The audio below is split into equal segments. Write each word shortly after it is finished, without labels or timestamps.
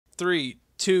3,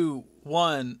 2,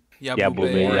 1. Yabube.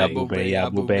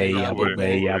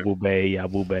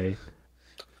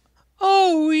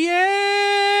 Oh,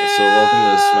 yeah! So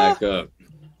welcome to Smack Up.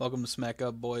 Welcome to Smack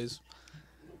Up, boys.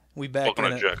 We back Welcome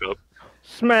in to it. Jack Up.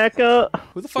 Smack up.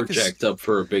 Who the We're fuck is... jacked up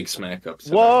for a big Smack Up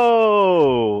tonight.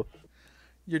 Whoa.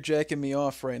 You're jacking me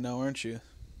off right now, aren't you?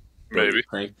 Bro,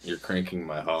 Maybe. You're cranking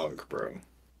my hog, bro.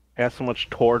 I got so much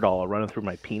Toradol running through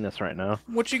my penis right now.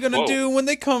 What you gonna Whoa. do when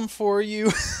they come for you?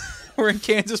 We're in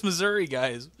Kansas, Missouri,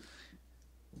 guys.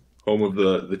 Home of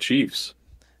the Chiefs.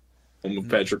 Home of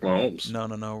Patrick Mahomes.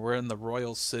 No. We're in the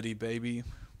Royal City, baby.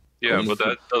 Yeah, but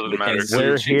that doesn't matter. Kansas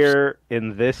We're Chiefs. here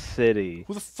in this city.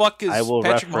 Who the fuck is I will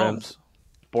Patrick reference Mahomes?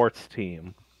 sports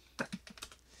team.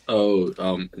 Oh,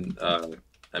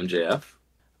 MJF.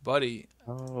 Buddy.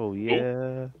 Oh,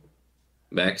 yeah.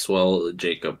 Maxwell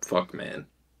Jacob Fuckman.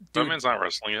 That man's not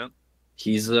wrestling yet.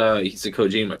 He's a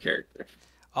Kojima character.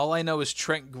 All I know is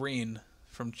Trent Green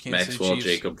from Kansas City Maxwell Chiefs.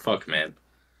 Jacob Fuckman.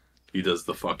 He does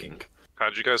the fucking.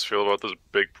 How'd you guys feel about this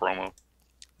big promo?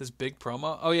 This big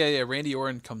promo. Oh, yeah. Randy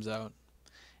Orton comes out.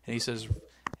 And he says,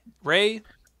 Ray,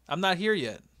 I'm not here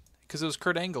yet. Because it was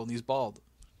Kurt Angle and he's bald.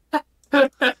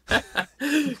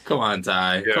 Come on,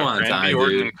 Ty. Yeah, Come on, Ty, Randy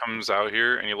Orton dude. comes out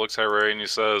here and he looks at Ray and he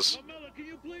says,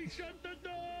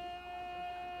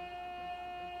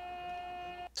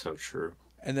 So true.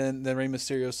 And then Rey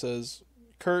Mysterio says,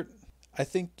 Kurt, I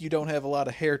think you don't have a lot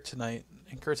of hair tonight.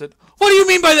 And Kurt said, what do you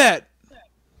mean by that?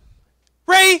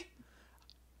 Ray,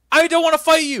 I don't want to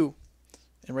fight you.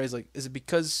 And Ray's like, is it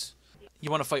because you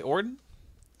want to fight Orton?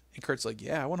 And Kurt's like,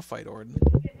 yeah, I want to fight Orton.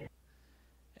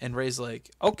 And Ray's like,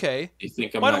 okay, You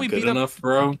think I'm Why don't not we good beat up- enough,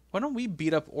 bro? why don't we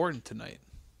beat up Orton tonight?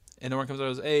 And Orton comes out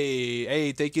and goes,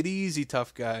 hey, take it easy,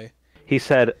 tough guy. He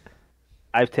said,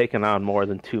 I've taken on more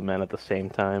than two men at the same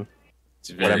time.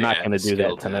 But I'm not going to do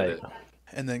that tonight.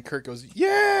 And then Kurt goes,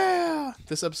 yeah!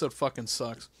 This episode fucking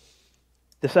sucks.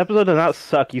 This episode does not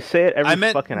suck. You say it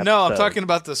every fucking episode. No, I'm talking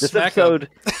about the This Smackdown. episode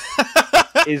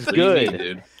is What do you mean, good.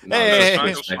 dude? No, Hey, no,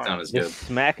 hey, SmackDown is This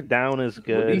good. Smackdown is What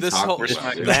are you good. This talking whole- about,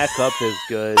 Smack- dude? Smack Up is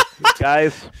good.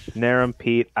 Guys, Narum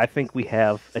Pete, I think we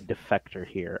have a defector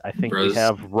here. I think we Bros.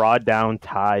 have Raw Down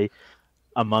Ty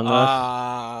among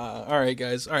us. All right,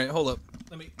 guys. All right, hold up.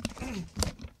 Let me.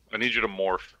 I need you to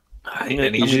morph. I gonna-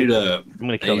 need you to. I'm going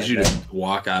to I kill need that you guy. to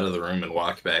walk out of the room and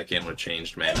walk back in with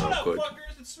changed man real quick.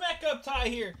 fuckers? It's Smack Up Ty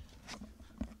here.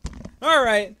 All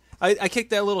right, I kicked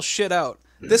that little shit out.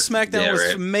 This SmackDown Yeah, was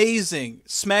right. amazing.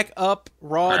 Smack Up,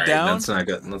 Raw All right, Down. let's not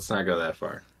go that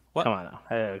far. What? Come on now.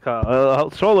 Hey,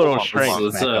 show a little strength.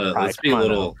 Let's Smack Up, Ty. let's be Come a on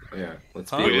little. Yeah,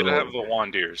 let's Huh? be We a did little. have the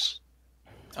Wandiers.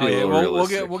 Oh yeah, Yeah, we'll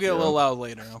realistic, get a yeah. little loud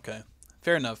later. Okay,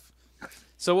 fair enough.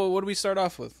 So what do we start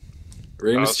off with?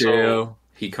 Rey so- Mysterio.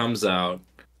 He comes out,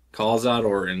 calls out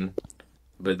Orton,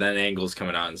 but then Angle's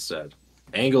coming out instead.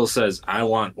 Angle says, "I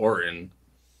want Orton."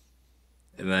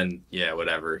 And then, yeah,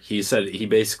 whatever. He said, he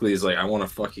basically is like, I want to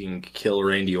fucking kill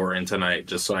Randy Orton tonight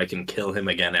just so I can kill him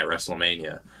again at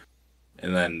WrestleMania.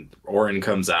 And then Orton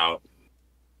comes out,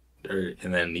 and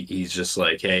then he's just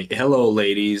like, hey, hello,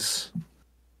 ladies.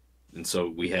 And so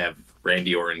we have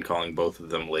Randy Orton calling both of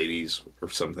them ladies or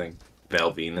something. Val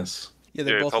Venus. Yeah, Yeah,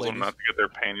 they're it both tells them ladies. not to get their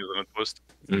panties in a twist.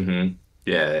 Mm-hmm.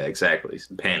 Yeah, exactly.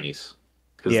 Panties.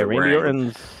 'Cause Yeah, they're Randy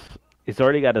wearing- He's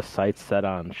already got his sights set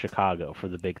on Chicago for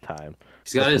the big time.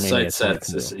 He's got his WrestleMania sights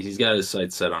set. 22. He's got his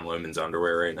sights set on women's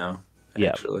underwear right now. Yeah.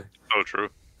 Actually, So true.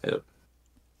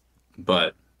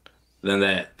 but then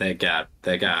that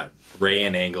got Ray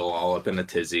and Angle all up in a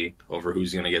tizzy over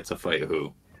who's gonna get to fight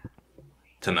who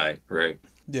tonight, right?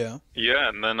 Yeah. Yeah,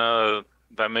 and then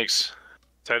that makes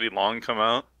Teddy Long come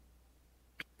out,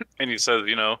 and he says,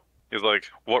 he's like,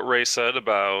 what Ray said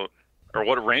about, or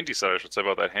what Randy said, I should say,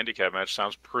 about that handicap match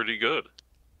sounds pretty good.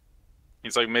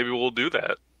 He's like, maybe we'll do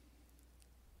that.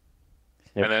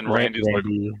 If And then Randy's like,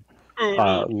 Randy-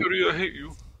 Oh, Teddy, I hate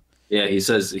you. Yeah, he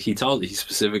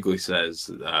specifically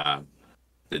says that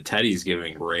Teddy's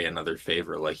giving Ray another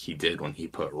favor like he did when he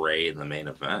put Ray in the main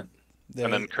event.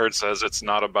 And then Kurt says it's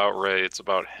not about Ray, it's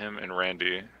about him and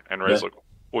Randy. And Ray's Yeah. like,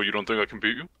 well, you don't think I can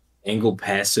beat you? Angle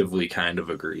passively kind of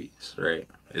agrees, right?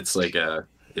 It's like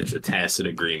it's a tacit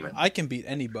agreement. I can beat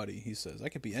anybody. He says I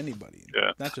can beat anybody.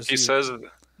 Yeah. Not just He you. says,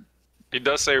 he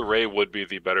does say Ray would be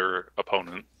the better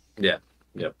opponent. Yeah,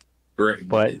 yep. Ray,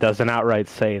 but doesn't outright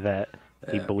say that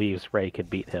he Yeah. believes Ray could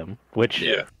beat him. Which,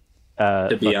 Yeah. To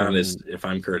be fucking- honest, if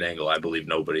I'm Kurt Angle, I believe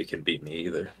nobody can beat me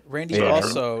either. Randy Yeah.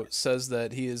 also says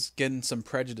that he is getting some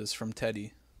prejudice from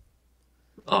Teddy.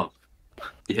 Oh,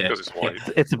 Yeah, because he's white.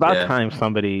 It's about Yeah. time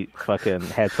somebody fucking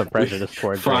had some prejudice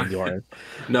towards Fine. Randy Orton.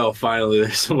 No, finally,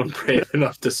 there's someone brave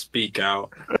enough to speak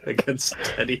out against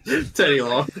Teddy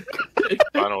Long.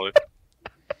 Finally.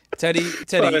 Teddy.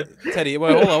 Wait,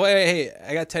 hold on. Wait, hey,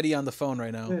 I got Teddy on the phone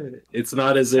right now. It's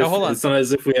not as if Now, hold on. it's not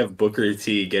as if we have Booker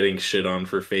T getting shit on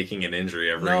for faking an injury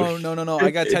every No, week. no.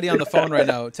 I got Teddy on the phone right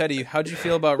now. Teddy, how'd you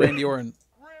feel about Randy Orton?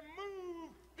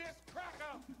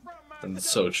 It's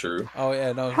so true. Oh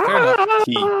yeah, no, fair enough.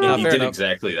 He fair did enough.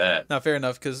 exactly that. Not fair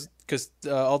enough, because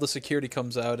all the security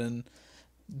comes out and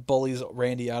bullies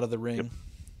Randy out of the ring.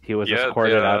 He was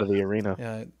escorted yeah. out of the arena.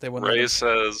 Yeah, they went. Ray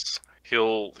says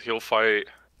he'll fight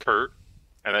Kurt,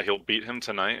 and that he'll beat him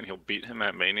tonight, and he'll beat him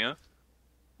at Mania.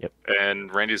 Yep.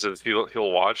 And Randy says he'll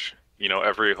watch. You know,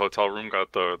 every hotel room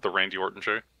got the Randy Orton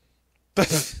chair.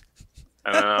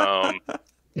 And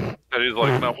he's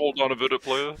like, "Now hold on a minute,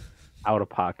 player." Out of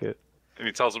pocket. And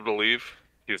he tells him to leave.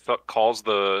 He calls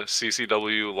the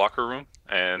CCW locker room,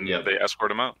 and they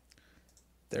escort him out.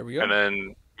 There we go. And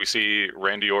then we see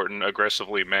Randy Orton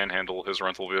aggressively manhandle his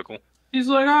rental vehicle. He's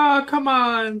like, come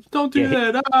on, don't do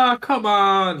that. Come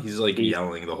on. He's like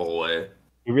yelling the whole way.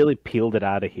 He really peeled it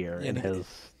out of here in he- his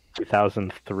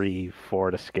 2003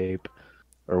 Ford Escape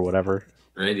or whatever.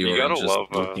 Randy You Orton gotta just love,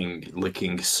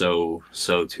 looking so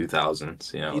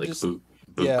 2000s, you know, He like just- boot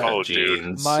yeah. cut Oh, dude.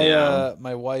 jeans. My you know.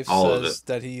 my wife all of says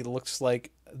that he looks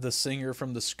like the singer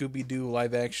from the Scooby-Doo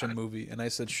live action movie, and I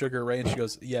said Sugar Ray, and she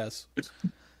goes yes.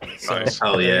 So, Nice.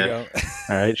 Hell there yeah. you go.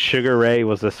 All right, Sugar Ray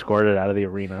was escorted out of the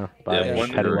arena by Yeah,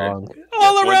 Teddy Sugar Ray. Long.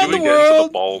 All When around do the we get into the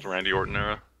world. bald Randy Orton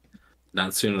era?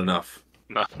 Not soon enough.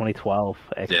 2012,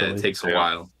 actually. Yeah, it takes a Yeah.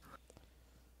 while.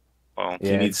 Well,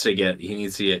 Yeah. He needs to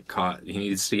get caught. He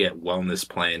needs to get wellness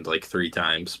planned like 3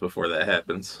 times before that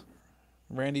happens.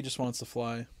 Randy just wants to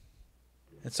fly,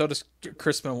 and so does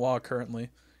Chris Benoit currently,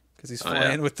 because he's Oh, yeah.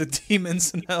 flying with the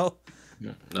demons in hell.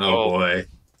 Oh boy!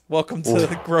 Welcome to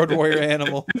the Road Warrior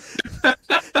Animal.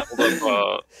 hold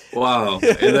up, Wow!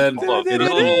 And then, hold up. and A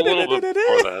then little bit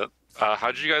before that,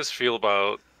 how did you guys feel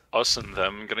about Us and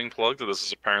Them getting plugged? This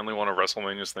is apparently one of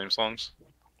WrestleMania's theme songs.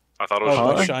 I thought it was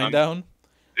Oh, really Shine fun. Down.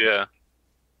 Yeah.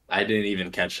 I didn't even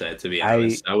catch that, to be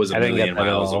honest. I was a I didn't million get that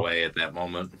at miles all. away at that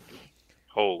moment.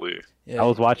 Holy. Yeah, I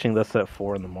was watching this at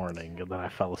 4 in the morning, and then I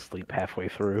fell asleep halfway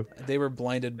through. they were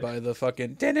blinded by the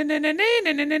fucking.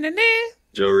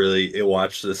 Joe really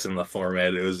watched this in the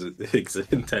format it was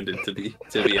intended to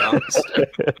be honest.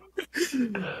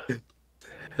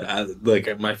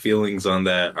 Like my feelings on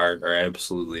that are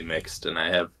absolutely mixed, and I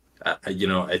have,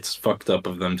 it's fucked up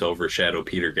of them to overshadow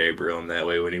Peter Gabriel in that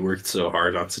way when he worked so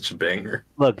hard on such a banger.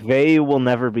 Look, they will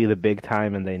never be the big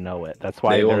time, and they know it. That's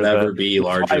why They will they're never be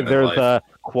larger That's why than they're life. the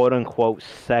quote-unquote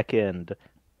second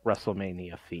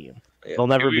WrestleMania theme. Yeah. They'll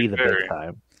never To be be the fair, big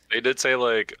time. They did say,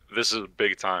 like, this is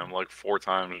big time, like 4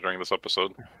 times during this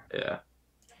episode. Yeah,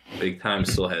 Big Time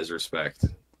still has respect. Yeah,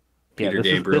 Peter this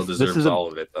is- Gabriel this deserves is a- all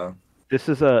of it, though. This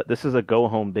is a go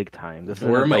home big time. This is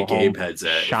Where a are my go home Gabe heads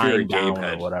at? If you're a Shine Gabe down or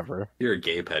head, whatever. if you're a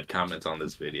Gabe head, comment on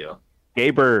this video.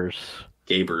 Gabers.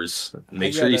 Gabers,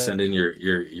 make sure you send in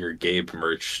your Gabe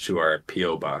merch to our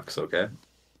PO box, okay?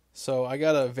 So I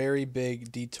got a very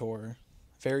big detour,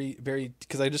 very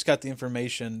because I just got the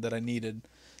information that I needed.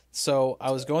 So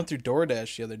I was going through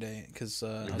DoorDash the other day because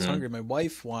I was hungry. My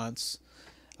wife wants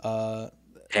Jimmy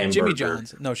Hamburger.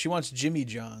 John's. No, she wants Jimmy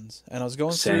John's, and I was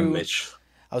going Sandwich.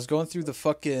 through the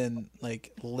fucking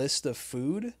like list of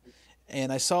food,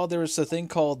 and I saw there was a thing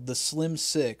called the Slim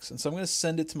Six, and so I'm gonna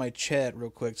send it to my chat real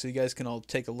quick so you guys can all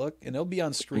take a look, and it'll be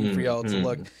on screen for y'all to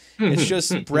look. It's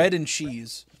just bread and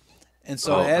cheese. And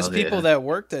so I asked people that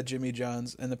worked at Jimmy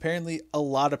John's, and apparently a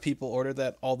lot of people order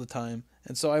that all the time.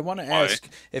 And so I want to ask,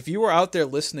 if you were out there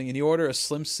listening and you order a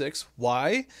Slim Six,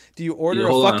 why do you order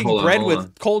hold on, fucking hold on, bread hold with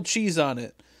on. cold cheese on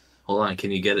it? Hold on, can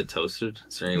you get it toasted?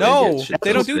 Is there any No, way to get shit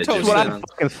they don't do toasted at That's what Jimmy I John's?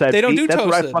 fucking said. They don't Pete. do That's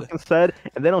what I toasted. fucking said,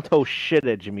 and they don't toast shit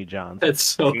at Jimmy John's. That's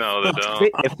so No, they fucked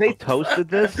don't. If they toasted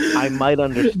this, I might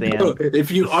understand. Bro,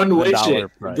 if you unwitch $1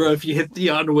 it, price. bro, if you hit the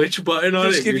unwitch button on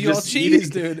Just it, give you're you all just cheese, eating,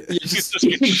 dude. You're just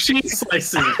eating cheese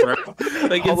slices, bro.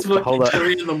 Like it's Hold fucking up.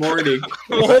 3 in the morning.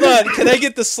 Well, hold on, can I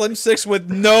get the Slim Six with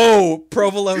no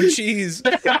provolone cheese?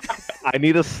 I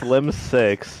need a Slim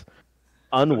Six,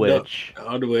 unwitch,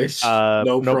 Unwitch, no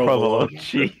no provolone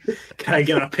cheese. Can I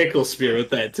get a pickle spear with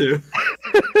that too,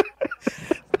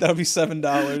 That would be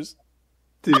 $7.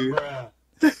 dude?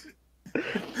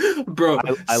 Bro,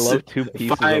 I love 2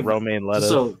 pieces of romaine lettuce.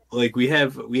 So like we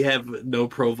have no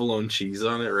provolone cheese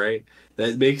on it, right?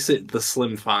 That makes it the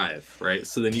Slim 5, right?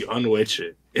 So then you unwitch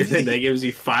it, and then that gives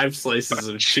you 5 slices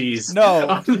of cheese. No.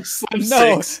 On the Slim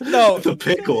No, 6 no. with a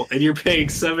pickle, and you're paying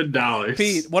 $7.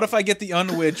 Pete, what if I get the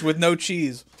UNWICH with no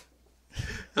cheese?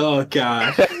 Oh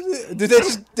God. Did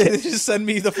they just send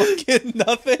me the fucking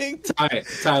nothing?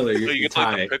 Tyler, You get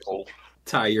like a pickle.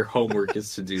 Ty, your homework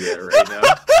is to do that right now.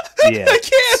 Yeah. I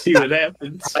can't. See what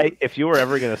happens. If you were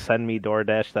ever gonna send me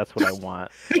DoorDash, that's what I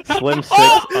want. Slim 6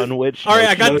 UNWICH. All right,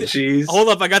 I got No the cheese. Hold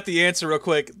up, I got the answer real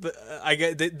quick.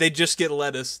 They just get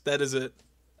lettuce. That is it,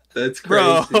 That's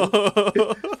crazy.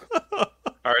 bro.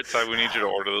 All right, Ty, we need you to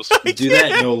order this. Do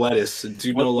that, no lettuce.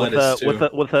 Do no lettuce too.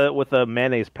 with a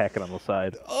mayonnaise packet on the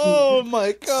side. Oh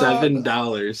my god.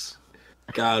 $7.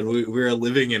 God, we are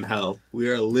living in hell. We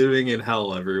are living in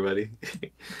hell, everybody.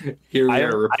 Here we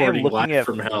are reporting live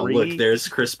from hell. Look, there's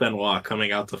Chris Benoit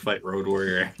coming out to fight Road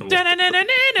Warrior Animal.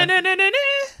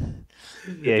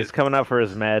 Yeah, he's coming out for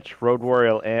his match. Road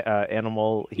Warrior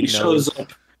Animal. He shows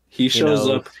up. He shows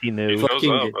up. He knew.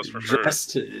 Fucking that's for sure.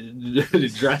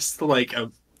 dressed like a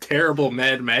terrible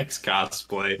Mad Max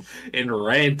cosplay and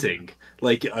ranting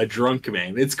like a drunk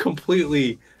man. It's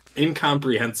completely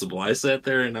incomprehensible. I sat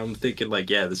there and I'm thinking like,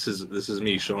 yeah, this is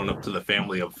me showing up to the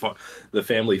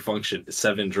family function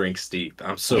 7 drinks deep.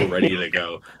 I'm so ready to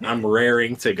go. I'm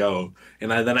raring to go,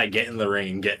 and then I get in the ring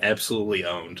and get absolutely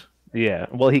owned. Yeah.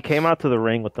 Well, he came out to the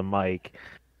ring with the mic,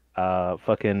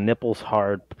 fucking nipples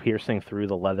hard, piercing through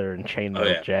the leather and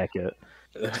chainmail jacket,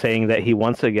 saying that he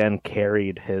once again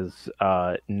carried his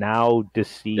now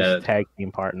deceased tag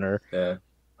team partner. Yeah.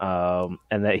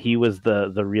 And that he was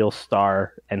the real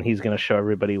star, and he's going to show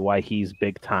everybody why he's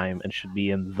big time and should be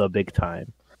in the big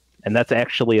time. And that's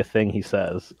actually a thing he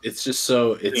says. It's just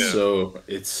so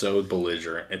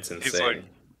belligerent. It's insane. He's like,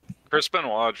 Chris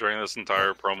Benoit during this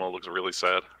entire promo looks really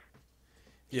sad.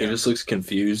 Yeah. He just looks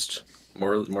confused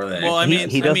more than anything. Well, I mean,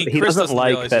 he Chris doesn't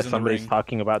like realize that he's in the somebody's ring.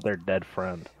 talking about their dead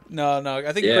friend. No,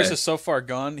 I think Chris is so far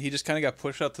gone. He just kind of got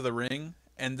pushed out to the ring,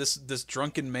 and this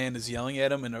drunken man is yelling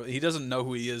at him, and he doesn't know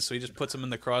who he is, so he just puts him in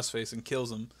the crossface and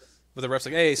kills him. But the ref's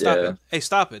like, "Hey, stop it! Hey,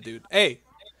 stop it, dude! Hey!"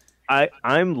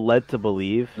 I'm led to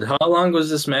believe. How long was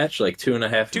this match? Like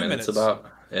 2.5 minutes. About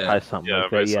Something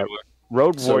like that. Yeah.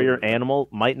 Road Warrior Animal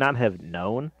might not have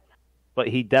known, but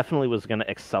he definitely was going to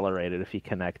accelerate it if he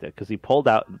connected, because he pulled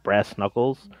out brass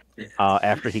knuckles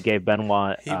after he gave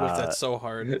Benoit. He whipped that so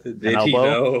hard. Did an he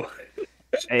elbow. know?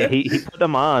 And he put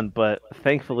them on, but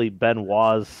thankfully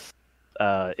Benoit's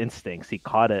instincts, he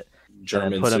caught it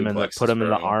German and put him in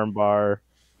the arm bar,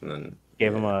 and then,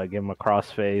 gave him a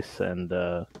crossface, and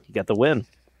he got the win.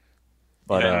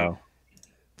 But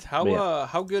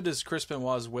how good is Chris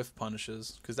Benoit's whiff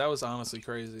punishes? Because that was honestly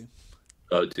crazy.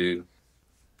 Oh, dude.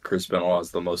 Chris Benoit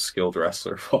is the most skilled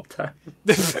wrestler of all time.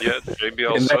 Yeah,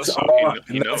 JBL And says that's so.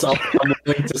 that's all I'm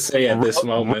willing to say at this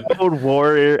moment. Road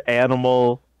Warrior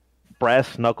Animal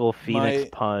brass knuckle Phoenix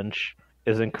punch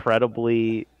is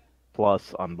incredibly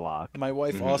plus on block. My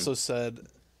wife also said,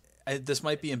 "This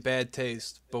might be in bad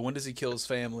taste, but when does he kill his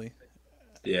family?"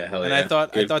 Yeah, hell And yeah. I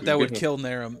thought that would kill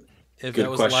Narum if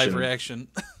that was a live reaction.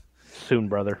 Soon,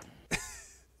 brother.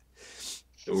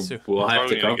 We'll have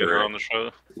to get her cover on the it.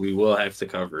 show. We will have to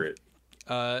cover it.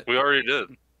 We already did,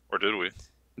 or did we?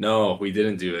 No, we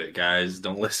didn't do it, guys.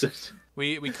 Don't listen.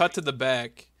 We cut to the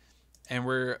back, and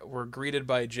we're greeted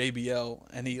by JBL,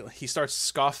 and he starts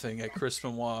scoffing at Chris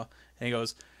Benoit, and he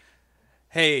goes,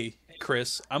 "Hey,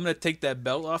 Chris, I'm gonna take that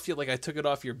belt off you like I took it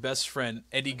off your best friend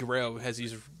Eddie Guerrero, as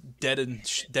he's dead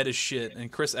as shit."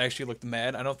 And Chris actually looked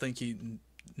mad. I don't think he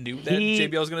knew that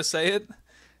JBL was gonna say it.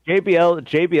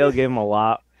 JBL gave him a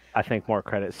lot, I think, more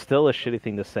credit. Still a shitty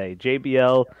thing to say.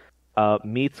 JBL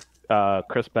meets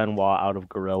Chris Benoit out of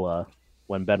Gorilla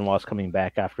when Benoit's coming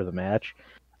back after the match.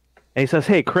 And he says,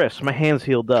 "Hey, Chris, my hand's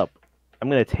healed up. I'm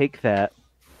going to take that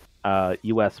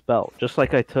U.S. belt, just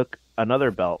like I took another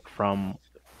belt from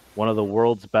one of the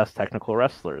world's best technical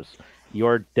wrestlers,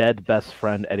 your dead best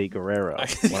friend, Eddie Guerrero,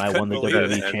 when I won the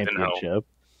WWE Championship."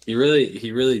 He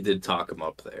really did talk him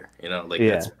up there. You know,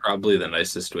 that's probably the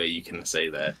nicest way you can say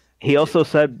that. He also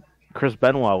said Chris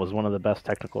Benoit was one of the best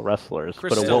technical wrestlers,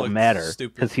 but it won't matter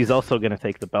because he's also going to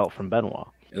take the belt from Benoit.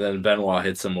 And then Benoit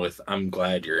hits him with, "I'm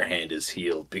glad your hand is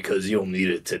healed because you'll need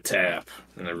it to tap."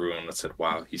 And everyone said,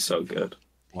 "Wow, he's so good.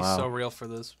 He's so real for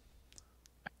this."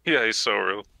 Yeah, he's so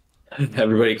real.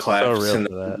 Everybody clapped, so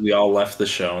and we all left the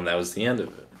show, and that was the end of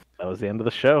it. That was the end of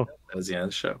the show.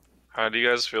 How do you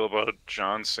guys feel about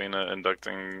John Cena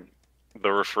inducting the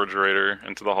refrigerator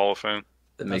into the Hall of Fame?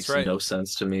 That makes no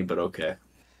sense to me, but okay.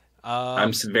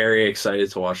 I'm very excited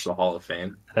to watch the Hall of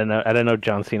Fame. I didn't know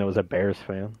John Cena was a Bears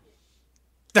fan.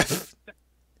 They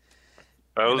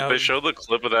showed the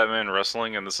clip of that man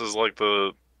wrestling, and this is like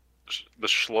the the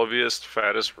schlubbiest,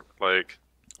 fattest, like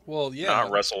Well, yeah.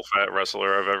 not fat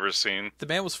wrestler I've ever seen. The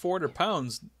man was 400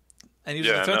 pounds, and he was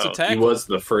Yeah, a I defensive know. tackle. He was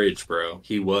the fridge, bro.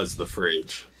 He was the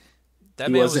fridge. That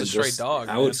He man was wasn't a straight just- dog.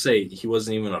 I would say he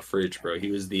wasn't even a fridge, bro.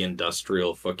 He was the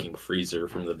industrial fucking freezer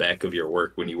from the back of your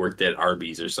work when you worked at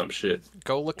Arby's or some shit.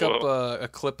 Go look up a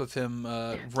clip of him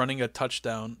running a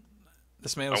touchdown.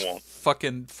 This man was won't.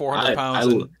 fucking 400 pounds.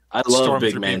 and I love stormed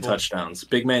big through man people. touchdowns.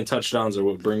 Big man touchdowns are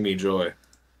what bring me joy.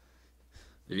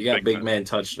 If you got Big big man. man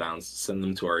touchdowns, send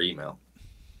them to our email.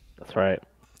 That's right.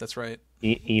 That's right.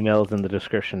 Emails in the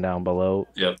description down below.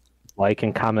 Yep. Like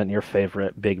and comment your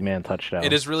favorite big man touchdown.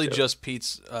 It is really just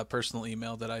Pete's personal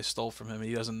email that I stole from him.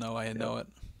 He doesn't know I know it.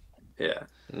 Yeah.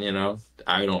 You know,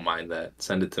 I don't mind that.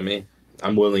 Send it to me.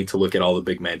 I'm willing to look at all the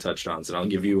big man touchdowns, and I'll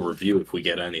give you a review if we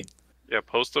get any. Yeah,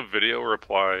 post a video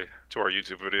reply to our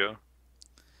YouTube video.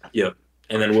 Yep.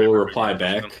 And then Your we'll favorite reply big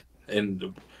man back,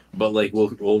 but like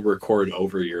we'll record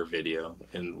over your video,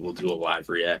 and we'll do a live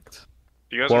react.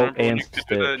 You guys Quote remember when and you could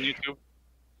do that in YouTube?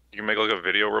 You can make like a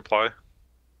video reply.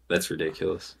 That's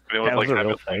ridiculous. Video That with, was a have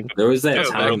real it- thing. There was that Yeah,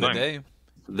 Back time. in the thing. day.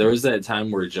 There was that time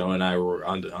where Joe and I were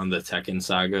on the Tekken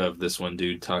saga of this one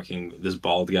dude talking, this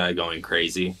bald guy going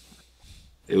crazy.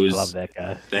 It was I love that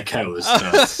guy. that guy was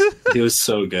nuts. He was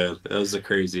so good. That was the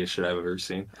craziest shit I've ever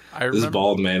seen. I This remember.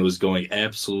 bald man was going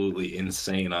absolutely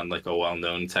insane on like a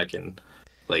well-known Tekken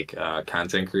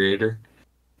content creator,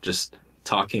 just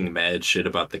talking mad shit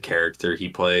about the character he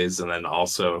plays, and then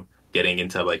also getting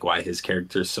into like why his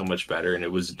character is so much better, and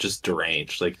it was just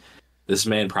deranged. Like this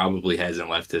man probably hasn't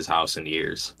left his house in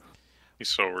years. He's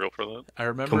so real for that. I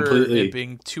remember completely, it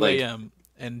being 2 like, a.m.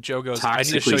 and Joe goes, "I need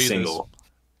to show Toxically you single.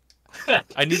 this.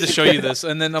 I need to show you this."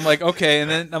 And then I'm like, "Okay." And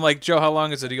then I'm like, "Joe, how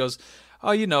long is it?" He goes,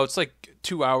 "Oh, it's like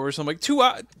 2 hours." I'm like, 2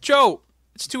 hours, Joe.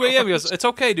 It's 2 a.m. He goes, "It's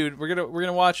okay, dude. We're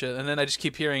gonna watch it." And then I just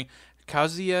keep hearing,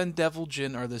 Kazuya and Devil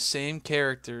Jin are the same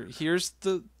character. Here's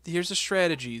the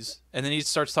strategies, and then he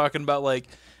starts talking about like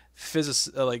physics,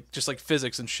 just like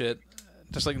physics and shit,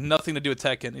 just like nothing to do with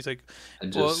Tekken. He's like,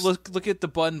 "Well, look at the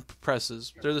button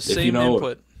presses. They're the same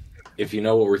input." If you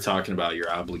know what we're talking about,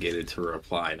 you're obligated to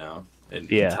reply now and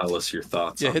tell us your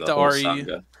thoughts. Yeah, on hit the the whole RE.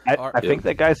 saga. I think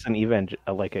that guy's an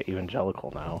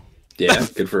evangelical now. Yeah,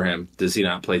 good for him. Does he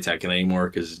not play Tekken anymore?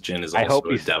 Because Jin is I also hope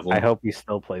a devil. I hope he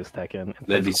still plays Tekken.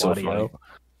 That'd be so funny.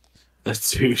 That's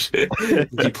dude.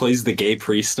 He plays the gay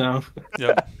priest now.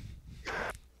 Yep.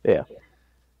 Yeah.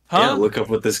 Huh? Yeah, look up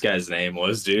what this guy's name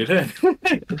was, dude.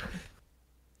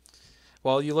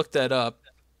 Well, you looked that up.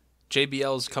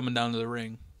 JBL's coming down to the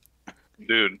ring.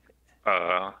 Dude,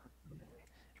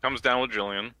 comes down with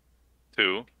Jillian,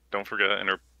 too. Don't forget, and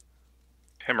her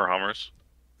Hammerhammers.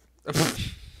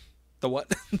 The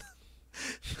what?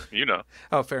 You know.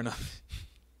 Oh, fair enough.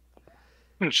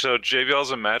 So JBL's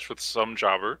a match with some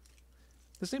jobber.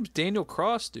 His name's Daniel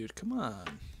Cross, dude. Come on.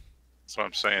 That's what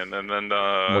I'm saying. And then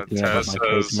Looking at Taz my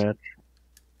cage says, match.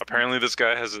 apparently this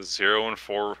guy has a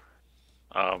 0-4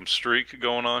 streak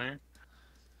going on here.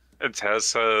 And Taz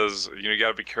says, you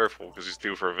gotta be careful because he's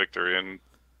due for a victory. And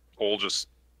Cole just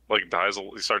dies.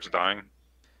 He starts dying.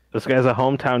 This guy's a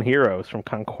hometown hero. He's from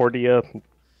Concordia,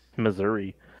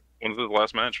 Missouri. When's his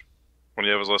last match? When did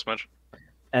he have his last match?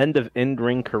 End of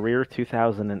in-ring career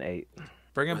 2008.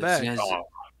 Bring him back. Oh,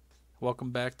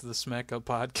 Welcome back to the Smackdown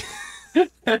podcast.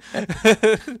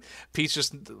 Pete's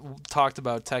just talked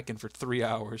about Tekken for 3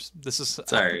 hours. This is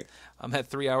Sorry. I'm at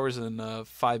 3 hours and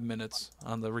 5 minutes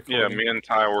on the yeah, recording. me and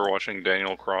Ty were watching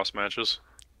Daniel Cross matches.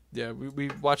 Yeah, we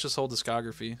watched his whole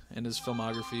discography and his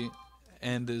filmography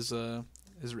and his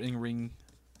in-ring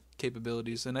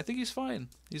capabilities, and I think he's fine.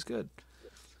 He's good.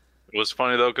 It was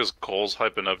funny though because Cole's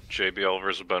hyping up JBL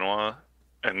versus Benoit,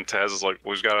 and Taz is like,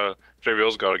 "Well,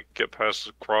 JBL's got to get past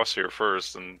the Cross here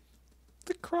first," and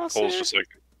The cross. Cole's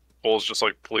just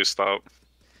like, "Please stop."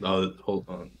 Oh, hold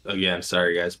on. Again,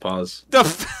 sorry guys. Pause.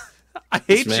 I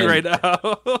hate This you man- right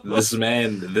now. This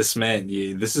man.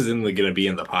 Yeah, this isn't gonna be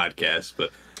in the podcast, but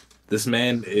this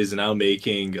man is now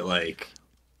making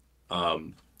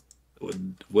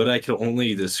what I can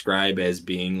only describe as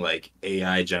being like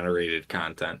AI generated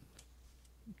content.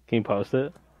 Can you post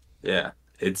it? Yeah,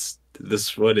 it's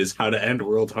this. What is how to end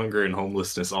world hunger and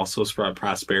homelessness? Also spread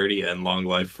prosperity and long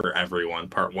life for everyone.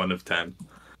 Part 1 of 10.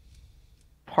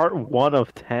 Part 1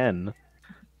 of 10.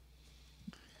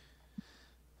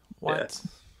 What?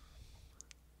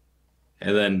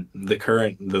 And then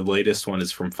the latest one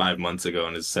is from 5 months ago,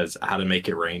 and it says how to make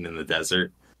it rain in the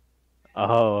desert.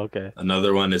 Oh, okay.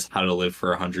 Another one is how to live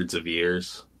for hundreds of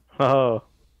years. Oh,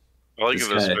 I like This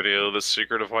in this guy- video the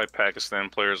secret of why Pakistan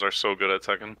players are so good at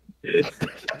Tekken. It's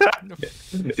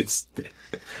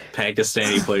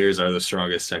Pakistani players are the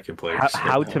strongest second players.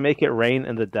 How to make it rain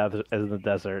in the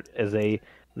desert is a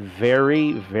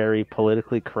very, very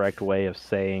politically correct way of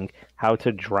saying how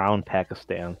to drown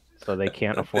Pakistan so they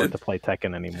can't afford to play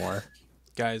Tekken anymore.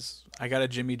 Guys, I got a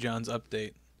Jimmy John's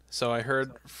update. So I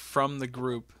heard from the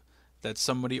group that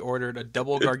somebody ordered a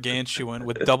double gargantuan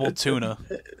with double tuna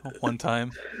one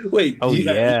time. Wait, Oh, you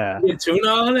yeah. got tuna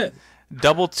on it?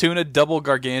 Double tuna, double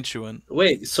gargantuan.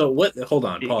 Wait, so what? Hold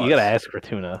on, pause. You gotta ask for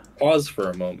tuna. Pause for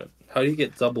a moment. How do you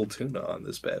get double tuna on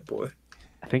this bad boy?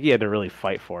 I think you had to really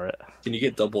fight for it. Can you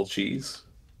get double cheese?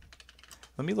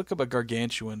 Let me look up a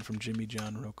gargantuan from Jimmy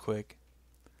John real quick.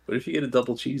 What if you get a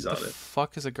double cheese on The it?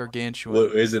 fuck is a gargantuan?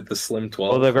 What, is it the slim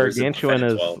 12? Well, the or is it gargantuan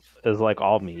fat is 12? like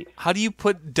all meat. How do you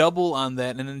put double on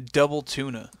that and then double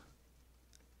tuna?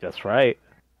 That's right.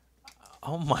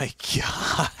 Oh my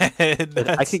god!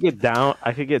 I could get down.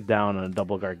 I could get down on a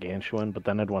double gargantuan, but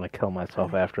then I'd want to kill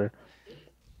myself after.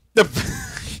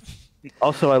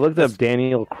 Also, I looked up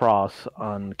Daniel Cross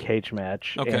on Cage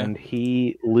Match, Okay. and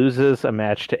he loses a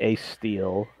match to Ace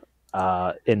Steel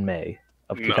in May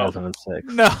of No.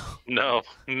 2006. No.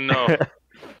 No.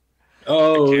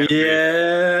 Oh, It can't be.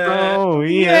 yeah. Oh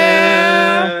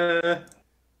Yeah.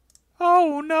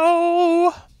 Oh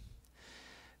no!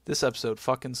 This episode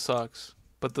fucking sucks.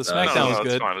 But the No, SmackDown was it's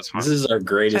good. fine. It's fine. This is our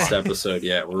greatest episode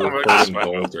yet. We're Oh my recording God.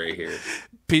 gold right here.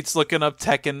 Pete's looking up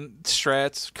Tekken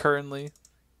strats currently.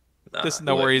 Nah, Doesn't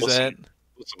know where he's at.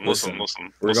 Listen.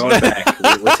 We're going back.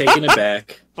 We're taking it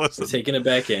back. We're Listen. taking it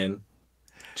back in.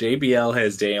 JBL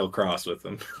has Daniel Cross with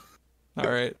him. All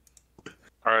right.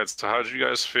 All right. So, how did you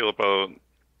guys feel about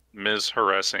Miz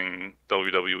harassing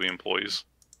WWE employees?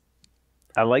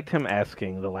 I liked him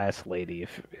asking the last lady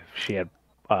if she had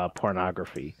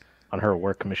pornography on her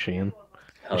work machine.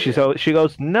 Hell She yeah. she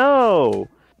goes no,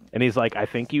 and he's like, I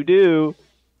think you do.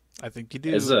 I think you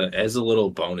do. As a little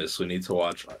bonus, we need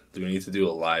to do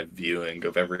a live viewing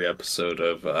of every episode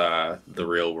of The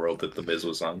Real World that The Miz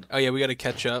was on. Oh yeah, we got to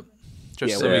catch up.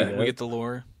 Just Yeah, so we- we get the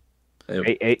lore.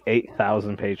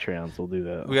 8,000 Patreons will do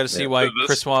that. We got to see Yeah. why Did this-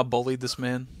 Chris Waugh bullied this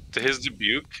man. Did his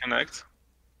debut connect?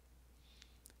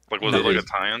 Like, was it like a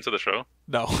tie-in to the show?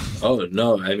 No. Oh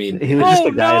no, I mean He was just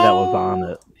Oh, the guy that was no! on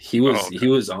it. he was Oh, okay. he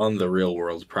was on The Real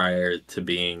World prior to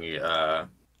being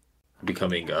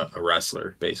becoming a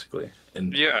wrestler, basically.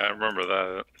 And Yeah, I remember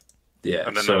that. yeah,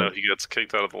 And then so he gets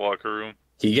kicked out of the locker room.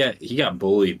 he got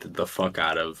bullied the fuck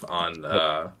out of on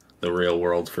The Real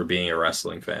World for being a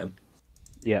wrestling fan.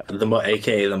 Yeah,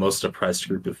 AKA the most oppressed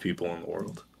group of people in the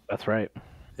world. that's right.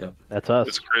 Yeah. That's us.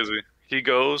 It's crazy. He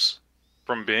goes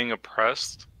from being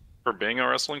oppressed for being a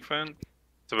wrestling fan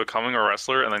to becoming a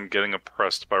wrestler and then getting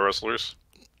oppressed by wrestlers.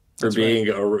 For being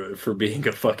a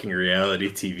fucking reality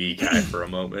TV guy for a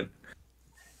moment.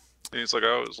 And he's like, I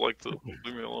always like to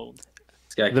leave me alone.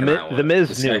 This guy The cannot win. Miz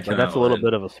This knew, guy but cannot that's a little win.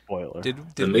 bit of a spoiler. Did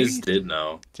The we Miz did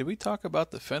know. did we talk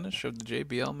about the finish of the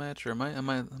JBL match, or am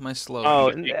I slow? Oh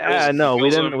He goes- no, he we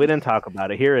goes didn't. on- We didn't talk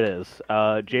about it. Here it is.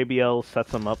 JBL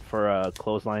sets him up for a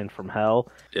clothesline from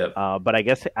hell. Yep. But I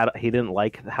guess he didn't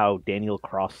like how Daniel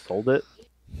Cross sold it.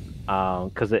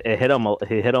 Because it hit him.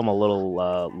 He hit him a little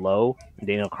low.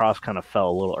 Daniel Cross kind of fell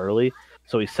a little early,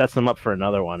 so he sets him up for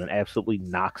another one and absolutely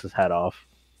knocks his head off.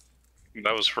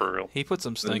 That was for real. He put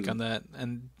some stink on that,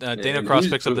 and Dana and Cross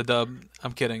who's- picks up who- the dub.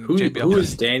 I'm kidding. Who JBL.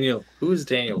 is Daniel? Who is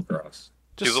Daniel Cross?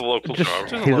 Just, He's a local Just, job.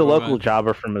 Just he's a local local guy.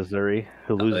 jobber from Missouri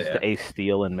who loses yeah. to Ace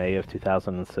Steel in May of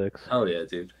 2006. Oh yeah,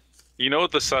 dude. You know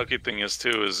what the sucky thing is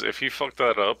too is if he fucked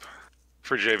that up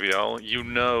for JBL, you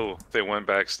know they went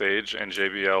backstage and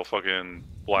JBL fucking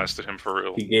blasted him for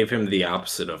real. He gave him the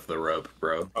opposite of the rope,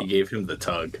 bro. He gave him the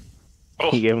tug.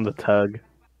 Oh, He gave him the tug.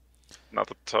 not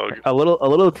the tug. A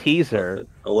little teaser.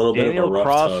 A little bit Daniel of a rough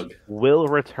Cross tug. will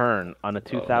return on a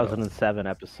 2007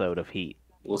 episode of Heat.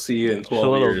 We'll see you in Just a 12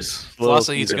 little- years. little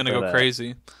Flossa Heat's teaser gonna for go that.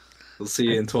 crazy. We'll see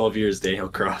you in 12 years, Daniel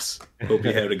Cross. Hope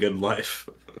you had a good life.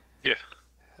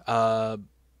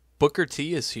 Booker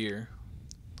T is here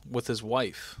with his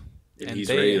wife. And And he's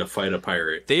they- ready to fight a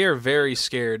pirate. They are very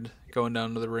scared going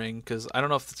down to the ring because I don't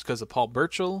know if it's because of Paul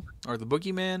Burchill or the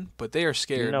Boogeyman, but they are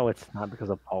scared. No, it's not because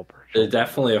of Paul They're Burchill.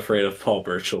 definitely afraid of Paul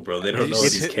Burchill, bro. They don't know what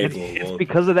It's- he's it's- capable It's of.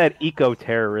 because of that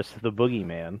eco-terrorist, the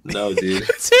Boogeyman. No, dude.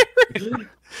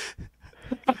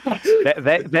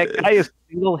 That guy is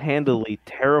single-handedly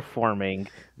terraforming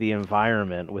the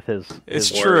environment with his It's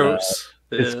his, true. Worms.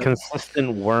 his Yeah.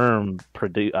 consistent worm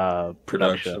production.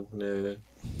 Production. Yeah.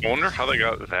 I wonder how they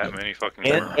got that many fucking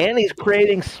cameras. And he's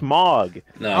creating smog.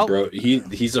 Nah, bro,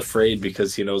 he's afraid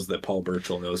because he knows that Paul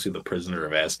Burchill knows who the prisoner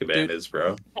of Azkaban is,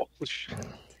 bro. Holy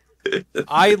shit.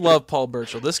 I love Paul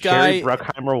Burchill. This guy, Sherry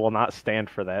Bruckheimer will not stand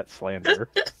for that slander.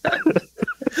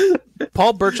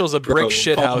 Paul Burchill's a brick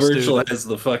shit Paul house, Burchill dude. has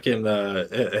the fucking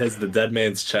has the dead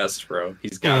man's chest, bro.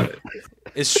 He's got it.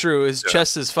 It's true. His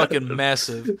chest is fucking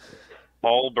massive.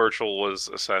 Paul Burchill was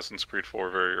Assassin's Creed 4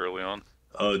 very early on.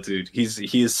 Oh, dude, he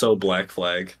is so Black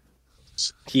Flag.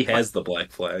 He has the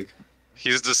Black Flag.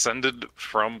 He's descended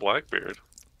from Blackbeard.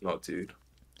 Oh, dude.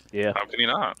 Yeah, How can he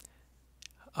not?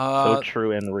 so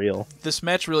true and real. This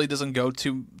match really doesn't go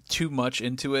too much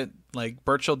into it. Like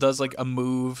Burchill does like a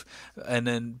move, and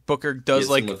then Booker does Hits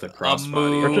like him with a a crossbody.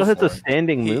 move. Burchill hits a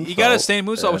standing moonsault. He got a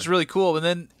standing moonsault, Yeah. which is really cool. And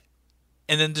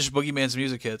then just Boogeyman's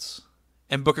music hits,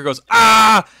 and Booker goes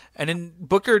ah, and then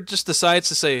Booker just decides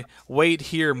to say, "Wait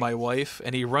here, my wife,"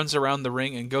 and he runs around the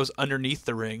ring and goes underneath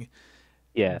the ring.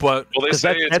 Yeah, But Well, they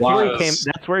say that's it where he was... came.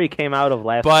 That's where he came out of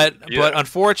last. but Yeah.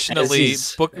 unfortunately,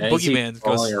 As Boogeyman he's goes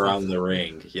crawling around the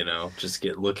ring, just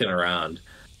looking around,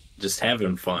 just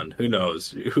having fun. Who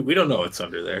knows? We don't know what's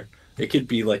under there. It could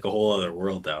be like a whole other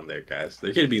world down there, guys.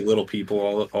 There could be little people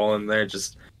all in there,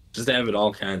 just having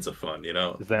all kinds of fun.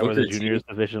 Is that where the juniors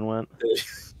division went?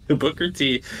 Booker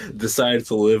T decided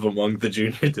to live among the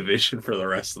junior division for the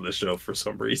rest of the show for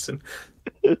some reason.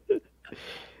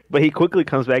 But he quickly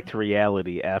comes back to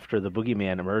reality after the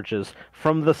Boogeyman emerges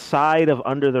from the side of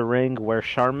under the ring where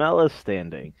Sharmell is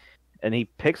standing. And he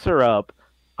picks her up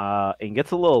and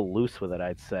gets a little loose with it,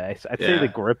 I'd say. I'd say the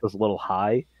grip is a little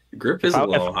high. Grip is a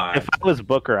little high. If I was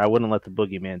Booker, I wouldn't let the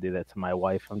Boogeyman do that to my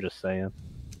wife. I'm just saying.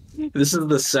 This is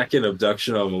the second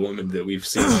abduction of a woman that we've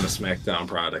seen on a SmackDown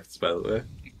product, by the way.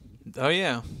 oh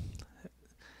yeah.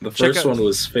 The Check first out- one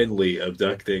was Finley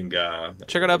abducting.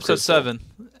 Check out episode Crystal. 7.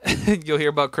 You'll hear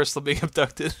about Crystal being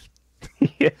abducted.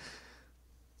 Yeah.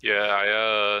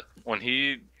 Yeah, when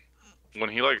he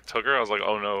like took her, I was like,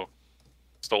 oh no,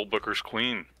 stole Booker's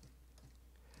queen.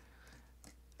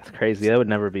 That's crazy. That would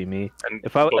never be me. And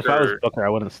If I was Booker, Booker, I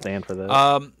wouldn't stand for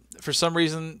that. For some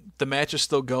reason, the match is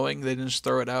still going. They didn't just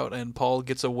throw it out, and Paul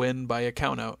gets a win by a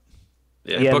count out.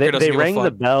 Yeah, Booker they doesn't give a rang the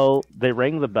fuck. bell. They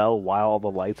rang the bell while all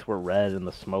the lights were red and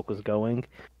the smoke was going.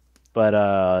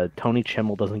 But Tony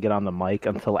Chimmel doesn't get on the mic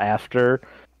until after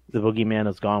the Boogeyman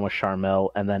has gone with Sharmell,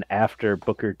 and then after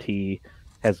Booker T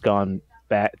has gone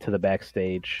back to the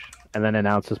backstage, and then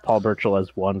announces Paul Burchill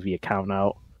has won via count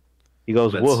out. He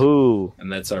goes, That's- "Woohoo!"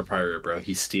 And that's our pirate, bro.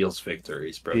 He steals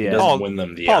victories, bro. He Yeah. doesn't Paul- win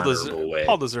them the Paul, honorable way.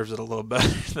 Paul deserves it a little better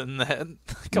than that.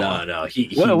 Come on. No, he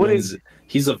What wins.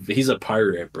 He's a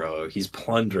pirate, bro. He's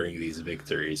plundering these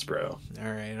victories, bro.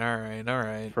 All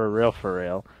right. For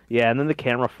real. Yeah, and then the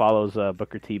camera follows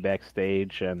Booker T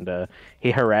backstage, and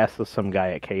he harasses some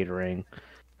guy at catering,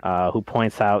 who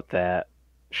points out that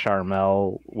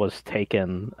Sharmell was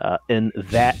taken in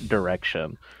that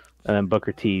direction, and then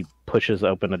Booker T pushes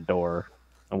open a door,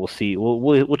 and we'll see.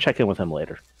 We'll check in with him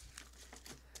later.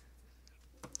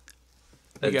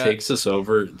 That got- takes us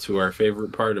over to our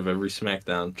favorite part of every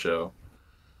SmackDown show: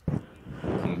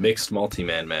 mixed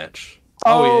multi-man match.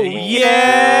 Oh,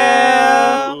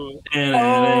 yeah!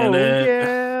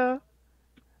 yeah.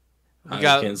 We I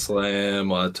got- can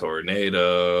slam a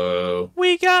tornado.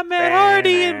 We got Matt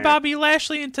Hardy and Bobby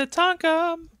Lashley and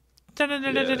Tatanka.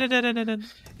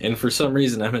 And for some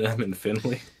reason, Eminem and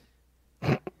Finley.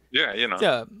 yeah,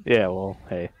 Yeah. Yeah, well,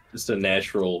 hey. Just a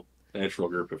natural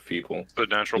group of people. the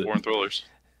natural born thrillers.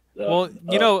 Well,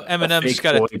 Eminem's fake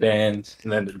got a boy band,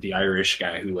 and then the Irish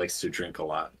guy who likes to drink a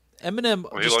lot. Eminem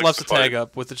Well, he just likes loves to to tag fight.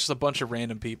 up with just a bunch of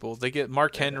random people. They get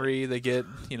Mark Henry. They get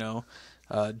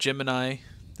Gemini.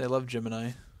 They love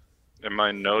Gemini. In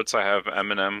my notes, I have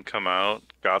Eminem come out,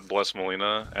 God bless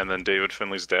Molina, and then David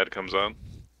Finley's dad comes out.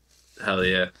 Hell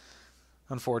yeah!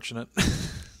 Unfortunate.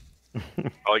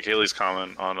 I like Haley's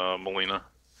comment on Molina.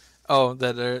 Oh,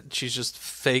 that she's just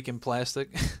fake and plastic.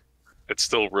 It's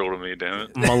still real to me, damn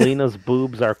it. Melina's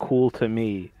boobs are cool to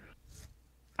me.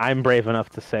 I'm brave enough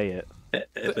to say it.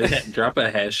 Drop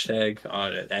a hashtag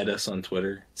on it. Add us on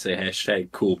Twitter. Say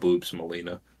hashtag cool boobs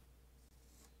Molina.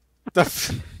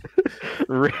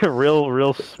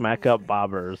 real smack up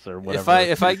bobbers or whatever.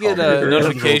 If I get call a it.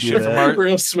 notification Real from our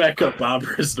Real smack up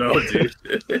bobbers, no,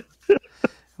 dude.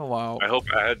 oh, wow. I hope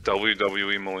at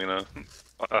WWE Molina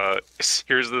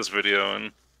hears this video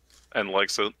and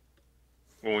likes it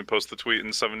when we post the tweet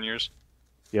in 7 years.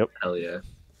 Hell yeah!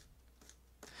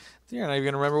 You're not even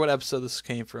gonna remember what episode this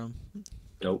came from.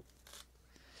 Nope.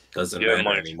 Doesn't Yeah, matter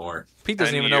Mike. anymore, Pete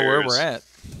doesn't 10 even know where years. we're at.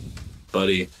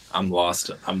 buddy. I'm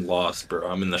lost. I'm lost, bro.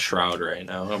 I'm in the shroud right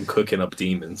now. I'm cooking up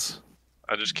demons.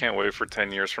 I just can't wait for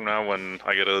 10 years from now when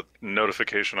I get a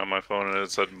notification on my phone and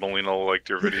it said Molina liked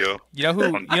your video. You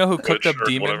know who cooked up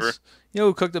Twitch or whatever. demons? You know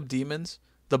who cooked up demons?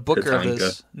 The booker of Tatanka.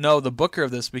 this. No, the booker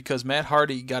of this, because Matt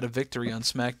Hardy got a victory on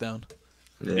SmackDown.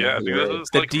 Yeah, dude, right. this is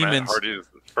The like demons. Matt Hardy's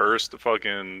first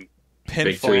fucking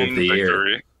Victory Pinfall. of the year.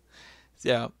 victory.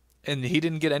 Yeah, and he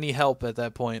didn't get any help at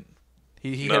that point.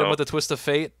 He hit No. him with a twist of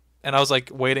fate, and I was like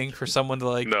waiting for someone to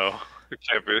No, it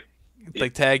can't be.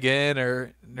 like tag in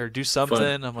or do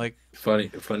something. I'm like,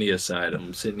 Funny aside,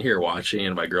 I'm sitting here watching,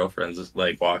 and my girlfriend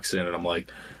like walks in, and I'm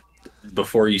like,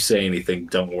 "Before you say anything,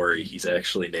 don't worry. He's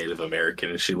actually Native American."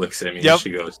 And she looks at me Yep. and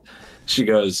she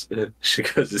goes,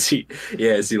 "Is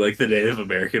he like the Native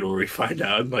American where we find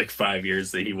out in like 5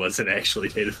 years that he wasn't actually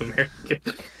Native American?"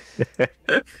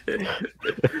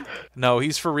 no,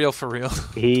 he's for real, for real.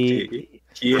 He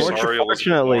He is. Sorry, I wasn't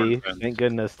fortunately, born then. thank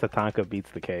goodness, Tatanka beats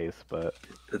the case. But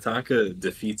Tatanka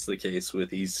defeats the case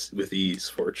with ease,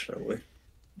 fortunately.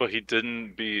 But he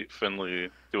didn't beat Finley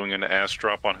doing an ass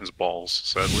drop on his balls,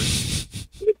 sadly.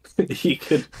 he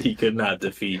could not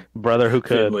defeat brother, who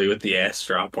could? Finley with the ass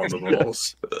drop on the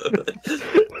balls.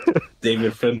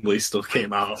 David Finley still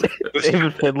came out.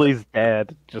 David Finley's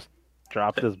dad just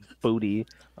dropped his booty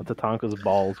on Tatanka's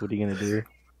balls. What are you gonna do?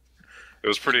 It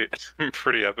was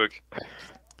pretty epic.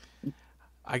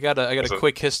 I got a So-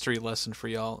 quick history lesson for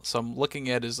y'all. So I'm looking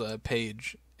at his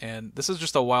page, and this is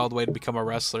just a wild way to become a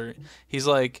wrestler. He's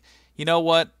like, you know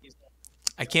what?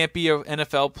 I can't be an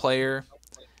NFL player.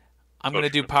 I'm gonna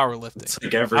do powerlifting. It's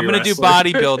like every I'm gonna do wrestler.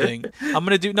 bodybuilding. I'm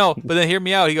gonna do no, but then hear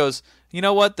me out. He goes, you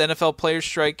know what? The NFL players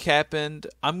strike happened.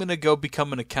 I'm gonna go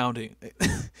become an accounting.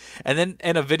 And then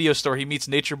in a video store, he meets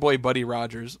Nature Boy Buddy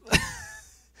Rogers,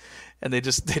 and they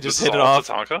just This hit is it all off.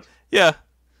 Tatanka? Yeah,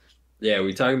 Yeah, are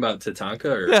we talking about Tatanka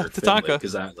or Yeah, or Tatanka.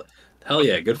 Because hell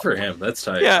yeah, good for him. That's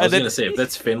tight. Yeah, I was and then- gonna say if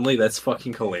that's Finley, that's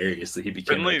fucking hilarious that he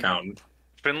became Finley- an accountant.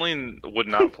 Finley would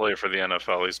not play for the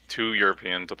NFL. He's too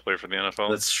European to play for the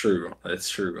NFL. That's true. That's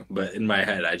true. But in my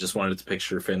head, I just wanted to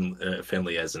picture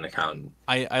Finley as an accountant.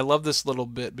 I love this little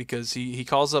bit because he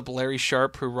calls up Larry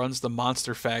Sharp, who runs the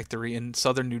Monster Factory in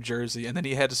southern New Jersey, and then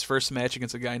he had his first match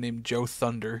against a guy named Joe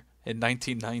Thunder in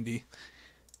 1990.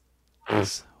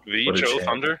 The What a Joe champ.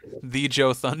 Thunder? The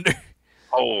Joe Thunder.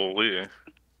 Holy.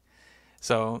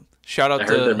 So shout out I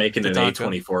to heard they're making an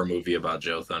Tatanka. A24 movie about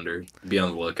Joe Thunder. Be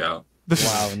on the lookout.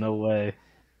 Wow, no way.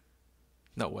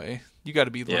 No way. You got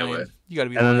to be Yeah, lying. way. You got to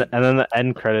be And lying. then the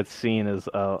end credits scene is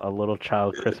a little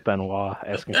child, Chris Benoit,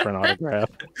 asking for an autograph.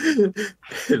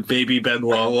 Baby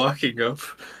Benoit walking up.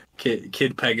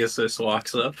 Kid Pegasus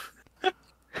walks up.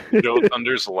 Joe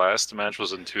Thunder's last match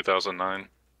was in 2009.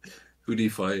 Who do you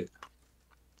fight?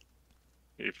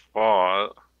 He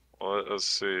fought. Let's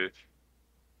see.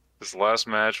 His last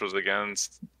match was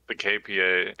against the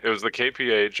KPA. It was the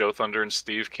KPA, Joe Thunder and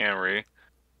Steve Camry.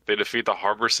 They defeat the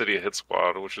Harbor City Hit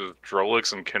Squad, which is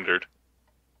Drolix and Kindred.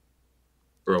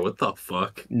 Bro, what the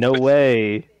fuck? No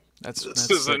way. That's This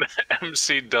is an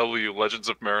MCW, Legends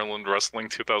of Maryland Wrestling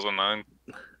 2009.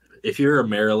 If you're a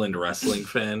Maryland wrestling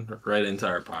fan, write into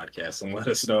our podcast and let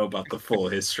us know about the full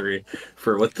history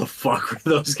for what the fuck were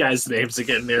those guys' names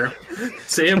again, Nero?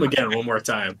 Say them again one more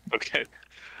time. Okay.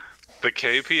 The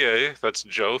KPA, that's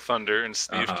Joe Thunder and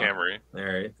Steve Uh-huh. Camry. All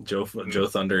right, Joe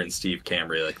Thunder and Steve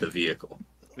Camry, like the vehicle.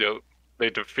 Yep. They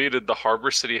defeated the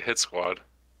Harbor City Hit Squad,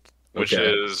 which Okay.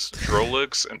 is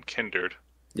Drolix and Kindred.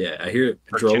 Yeah, I hear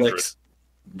Or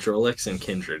Drolix and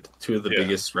Kindred, two of the Yeah.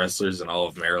 biggest wrestlers in all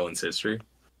of Maryland's history.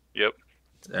 Yep.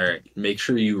 All right, make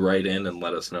sure you write in and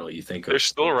let us know what you think of. They're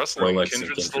still wrestling. Drolix and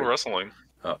Kindred's still Kindred. wrestling.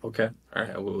 Oh, okay. All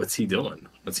right. Well, what's he doing?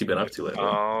 What's he been up to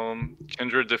lately?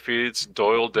 Kindred defeats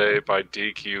Doyle Day by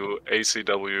DQ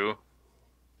ACW.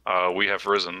 We have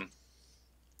risen.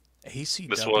 ACW.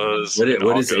 This was what in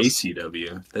is August.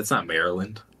 ACW? That's not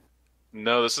Maryland.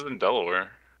 No, this is in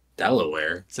Delaware.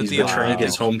 Delaware. Is it He's the betraying Atlantic?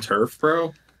 his home turf,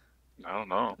 bro. I don't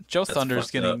know. Joe That's Thunder's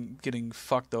fucked getting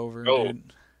fucked over, Oh.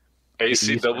 dude.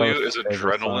 ACW is Coast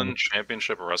favorite Adrenaline song.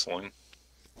 Championship Wrestling.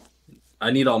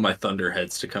 I need all my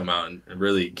Thunderheads to come out and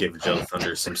really give Joe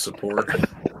Thunder some support.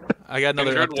 I got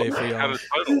another Kindred update for had y'all.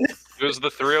 a title. He was the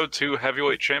 302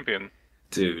 heavyweight champion.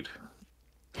 Dude,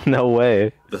 No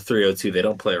way. the 302, they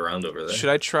don't play around over there. Should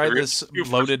I try You're- this you're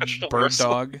loaded professional bird wrestler.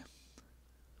 dog?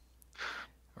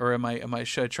 Or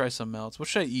should I try something else? What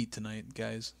should I eat tonight,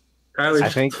 guys? Tyler, I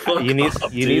think shut the fuck you need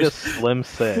up, you need dude. a slim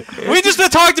six. We just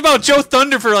talked about Joe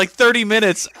Thunder for like 30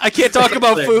 minutes. I can't talk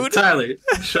about food. Tyler,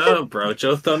 shut up, bro.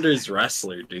 Joe Thunder's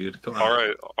wrestler, dude. Come on.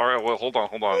 All right. Well, hold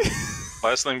on.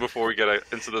 Last thing before we get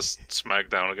into this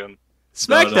SmackDown again.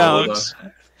 SmackDown. No,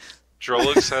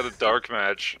 Drolix had a dark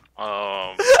match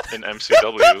in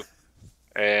MCW.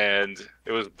 and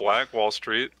it was Black Wall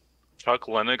Street. Chuck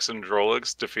Lennox and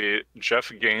Drolix defeat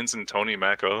Jeff Gaines and Tony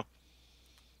Macco.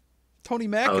 Tony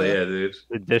Macca. Oh yeah, dude.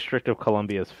 The District of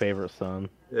Columbia's favorite son.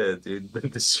 Yeah, dude. The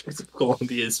District of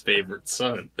Columbia's favorite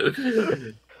son.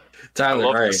 I Tyler, love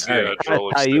all to right, see all right.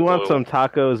 Drolix You stay want low. some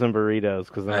tacos and burritos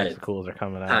because the Alright. next schools are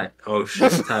coming out. Ty, oh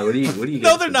shit, Ty, what are you getting?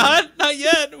 No, they're for not. Not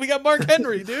yet. We got Mark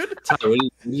Henry, dude. dinner? Ty, what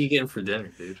are you getting for dinner,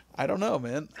 dude? I don't know,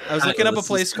 man. I was Ty, looking up a let's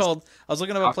place just called. I was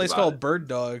looking up a talk place about called it. Bird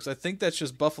Dogs. I think that's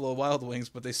just Buffalo Wild Wings,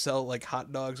 but they sell like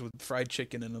hot dogs with fried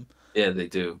chicken in them. Yeah, they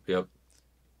do. Yep.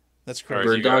 That's Alright, crazy.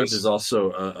 Bird you Dogs guys- is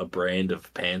also a brand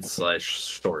of pants /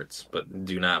 shorts, but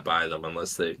do not buy them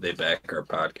unless they back our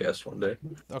podcast one day.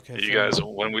 Okay, You fair guys, enough.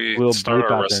 when we We'll start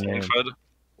bleep our out their wrestling name. fed,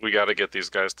 we got to get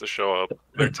these guys to show up.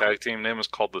 Their tag team name is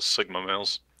called the Sigma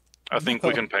Males. I think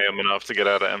we can pay them enough to get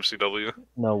out of MCW.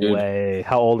 No Dude, way.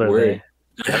 How old are We're-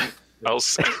 they? I'll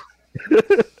say,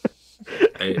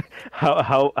 Hey,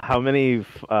 How many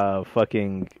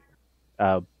fucking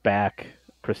back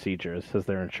procedures has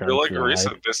their insurance? they're like denied?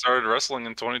 recent. They started wrestling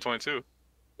in 2022.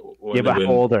 Yeah, but how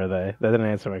old are they? That didn't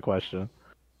answer my question.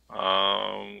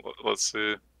 Let's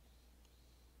see.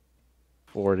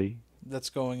 40. That's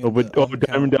going. Oh, in but the Diamond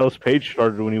uncount. Dallas Page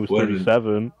started when he was When-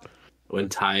 37. When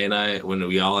Ty and I, when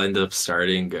we all end up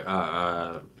starting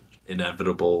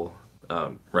inevitable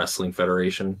wrestling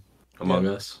federation among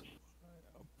us,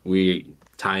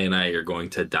 Ty and I are going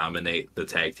to dominate the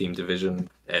tag team division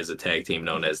as a tag team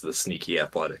known as the Sneaky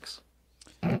Athletics.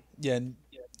 Yeah, and,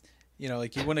 you know,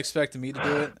 like you wouldn't expect me to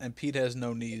do it, and Pete has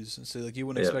no knees, so like you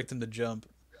wouldn't Yeah. expect him to jump.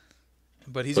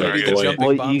 But he's But gonna be the boy- jumping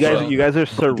Well, bombshell. you guys are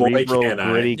Boy, cerebral, can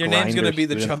I. gritty. Your name's gonna grinder be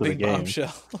the students of jumping game.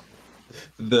 bombshell.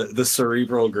 The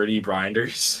cerebral gritty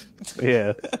grinders.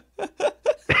 Yeah.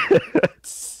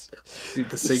 Dude,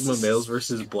 the Sigma Males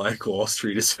versus Black Wall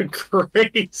Street is a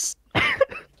craze.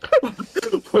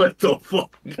 What the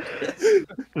fuck?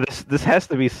 This has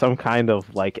to be some kind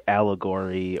of like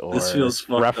allegory or This feels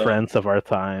fucked up. reference of our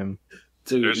time.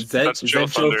 Dude, That's Joe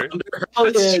Thunder. Oh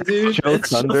yeah, dude. Joe That's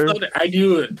Thunder? I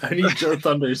knew it. I knew Joe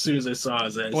Thunder as soon as I saw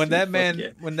his ass. when dude. that Fuck man yeah.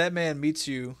 when that man meets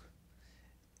you,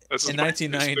 This is In my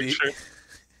 1990. picture.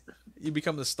 you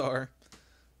become the star.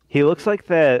 He looks like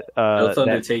that. Joe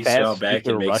Thunder That takes fat, you out back stupid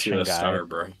and makes Russian you a guy. star,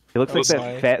 bro. He looks like That's that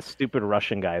why. fat, stupid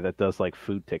Russian guy that does like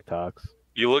food TikToks.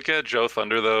 You look at Joe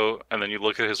Thunder though, and then you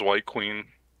look at his White Queen.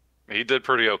 He did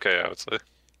pretty okay, I would say.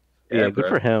 Yeah, good bro.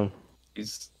 for him.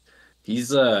 He's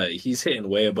hitting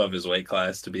way above his weight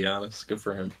class, to be honest. Good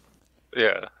for him.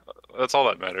 Yeah, that's all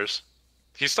that matters.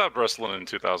 He stopped wrestling in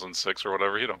 2006 or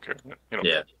whatever. He don't care. You know,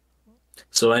 Yeah.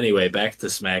 So anyway, back to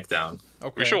SmackDown.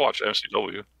 Okay. we should watch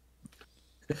MCW.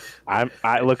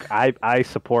 I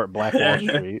support Black Wall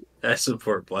Street. I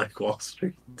support Black Wall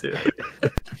Street too.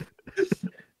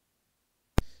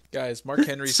 Guys, Mark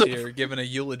Henry's So- here giving a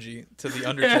eulogy to the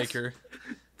Undertaker.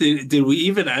 Did we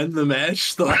even end the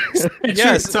match? The last match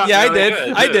Yes, we were talking yeah, I about? did.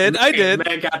 Good. I did. I did.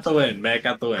 Matt got the win.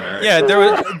 All right. Yeah, there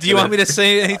was. Do you want me to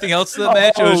say anything else to the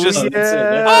match? It was just. That's it, that's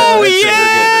Yeah. it, Oh, that's it.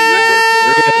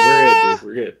 yeah!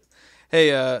 We're good.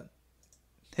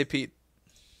 Hey, Pete.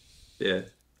 Yeah.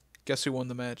 Guess who won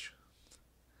the match?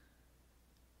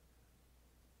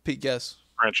 Pete, guess.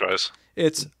 Franchise.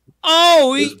 It's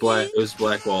It was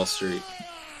Black Wall Street.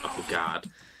 Oh God.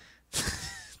 It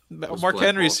was Mark Black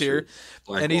Henry's Wall here. Street.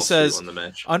 Black And he Wall Street says, won the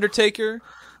match. Undertaker,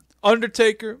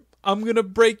 I'm gonna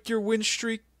break your win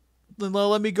streak. Then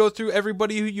let me go through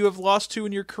everybody who you have lost to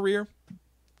in your career.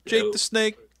 Jake Yo. the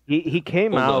Snake, He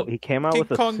came Hold out. up. He came out King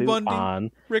with a Kong suit Bundy.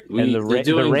 on. Rick And the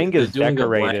ring is they're doing a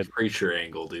decorated. Black preacher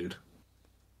angle, dude.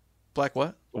 Black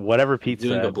what? Whatever Pete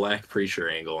Doing a said. black preacher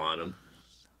angle on him.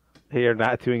 They are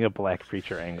not doing a black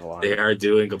preacher angle on They him. are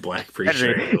doing a black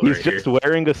preacher Henry, angle he's right just here.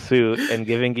 wearing a suit and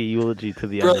giving a eulogy to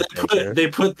the Bro, Undertaker. they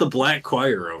put the black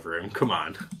choir over him. Come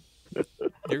on.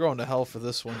 You're going to hell for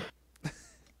this one.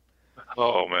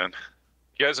 Oh man,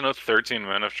 you guys know 13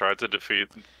 men have tried to defeat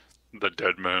the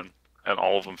Dead Man, and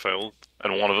all of them failed.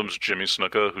 And one of them is Jimmy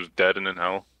Snuka, who's dead and in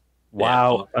hell.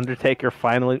 Wow, Undertaker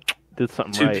finally did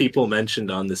something Two right. people mentioned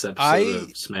on this episode of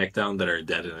SmackDown that are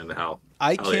dead and in hell.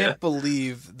 I Hell can't yeah.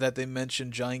 believe that they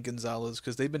mentioned Giant Gonzalez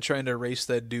because they've been trying to erase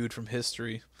that dude from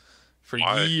history for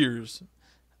Why? years.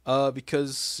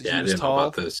 Because Yeah, I he was didn't know tall.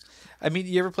 about this. I mean,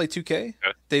 you ever play 2K?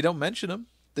 Yeah. They don't mention him.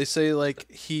 They say like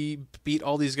he beat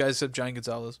all these guys except Giant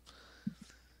Gonzalez.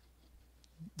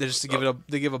 They just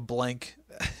they give a blank.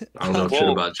 I don't know shit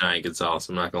Well- about Giant Gonzalez.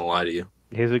 I'm not gonna lie to you.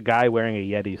 He's a guy wearing a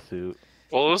Yeti suit.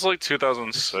 Well, it was like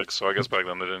 2006, so I guess back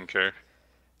then they didn't care.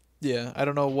 Yeah, I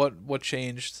don't know what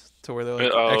changed to where they're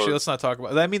like, Oh. actually, let's not talk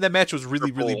about. I mean, that match was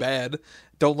really really Triple- bad.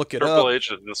 Don't look it Triple up.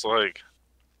 H is just like,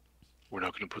 we're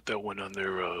not going to put that one on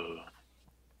their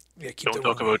Yeah, keep Don't the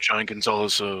talk one. about Giant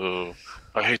Gonzalez.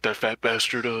 I hate that fat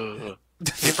bastard.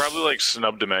 He probably like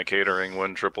snubbed him at catering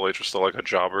when Triple H was still like a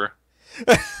jobber.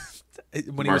 When he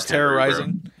was Mark Henry, bro.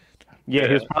 terrorizing. Yeah,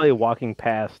 he was Yeah. probably walking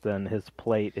past and his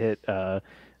plate hit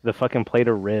the fucking plate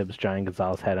of ribs Giant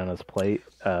Gonzalez had on his plate.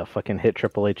 Fucking hit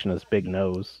Triple H in his big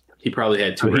nose. He probably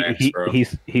had 2 So racks, bro. he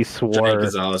Giant swore.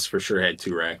 Gonzalez for sure had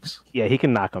 2 racks. Yeah, he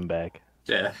can knock him back.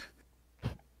 Yeah.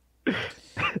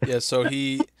 Yeah, so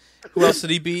he. Who else did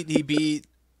he beat? He beat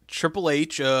Triple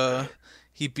H.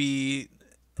 He beat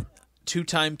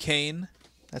 2-time Kane.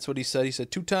 That's what he said. He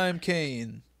said 2-time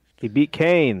Kane. He beat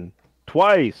Kane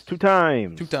twice, 2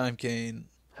 times. 2-time Kane.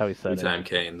 How he said 2-time it.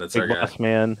 Kane. That's Big our guy. Boss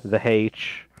Man, the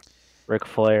H, Ric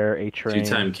Flair, A-Train,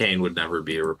 2-time Kane would never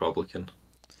be a Republican.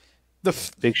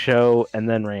 Big Show, and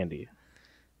then Randy.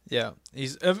 Yeah,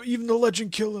 he's even the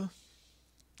Legend Killer.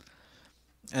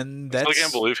 And I that's.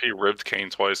 can't believe he ribbed Kane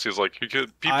twice. He's like, he beat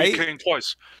Kane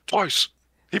twice.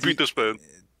 He beat this man.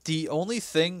 The only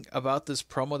thing about this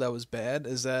promo that was bad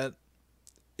is that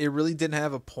it really didn't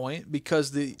have a point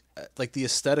because the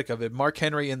aesthetic of it. Mark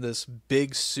Henry in this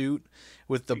big suit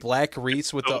with the black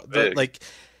wreaths with So the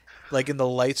big. and the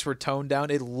lights were toned down.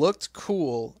 It looked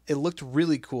cool. It looked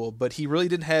really cool, but he really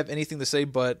didn't have anything to say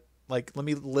but like let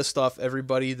me list off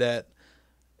everybody that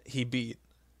he beat.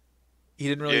 He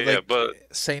didn't really but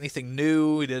say anything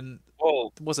new. He didn't.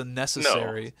 well, It wasn't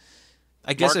necessary.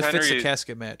 I guess Mark it fits the Henry-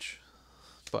 casket match.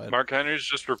 But Mark Henry's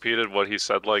just repeated what he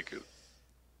said like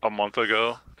a month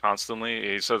ago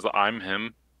constantly. He says, I'm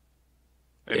him,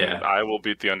 and Yeah. I will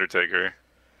beat The Undertaker.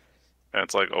 And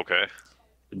it's like, okay.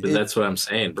 But that's what I'm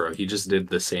saying, bro. He just did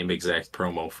the same exact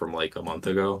promo from like a month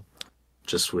ago,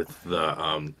 just with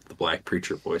the Black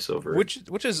Preacher voiceover.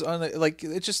 which is like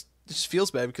it just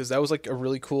feels bad because that was like a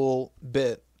really cool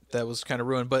bit that was kind of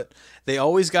ruined. But they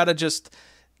always gotta just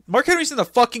Mark Henry's in a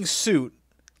fucking suit.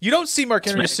 You don't see Mark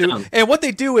Henry in a suit, Smackdown. and what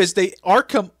they do is they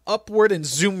arc him upward and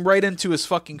zoom right into his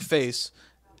fucking face.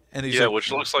 And he's Yeah, like,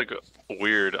 which looks like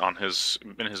weird on in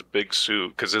his big suit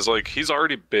because he's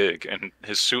already big and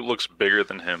his suit looks bigger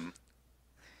than him.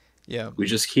 yeah, We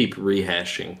just keep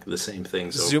rehashing the same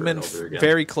things zoom over in and over again.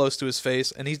 very close to his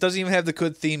face, and he doesn't even have the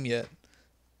good theme yet.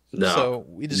 No, So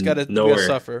we just gotta nowhere.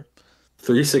 suffer.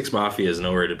 3-6 Mafia is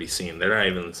nowhere to be seen. They're not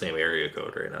even in the same area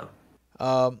code right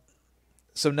now.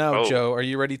 So now, Oh. Joe, are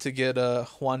you ready to get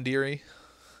Juan Deere?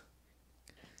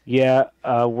 Yeah,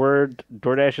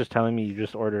 DoorDash is telling me you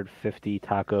just ordered 50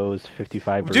 tacos,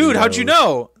 55 burritos, Dude, how'd you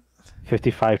know?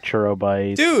 55 churro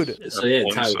bites. Dude! So yeah,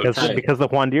 One Ty, sub. Because the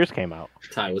Juan Deere's came out.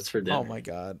 Ty, what's for dinner? Oh my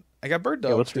god. I got bird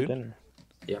Yeah, dogs, what's for dude. dinner?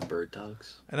 Yeah, bird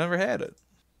dogs. I never had it.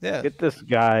 Yeah. Get this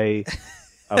guy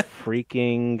a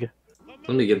freaking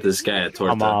Let me get this guy a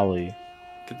torta. tamale.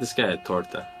 Get this guy a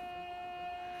torta.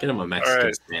 Get him a Mexican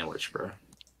Alright. sandwich, bro.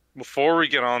 Before we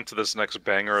get on to this next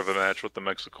banger of a match with the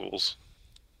Mexicools,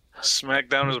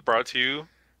 SmackDown is brought to you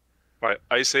by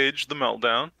Ice Age The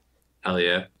Meltdown, Hell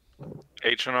yeah.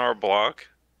 H&R Block,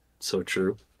 So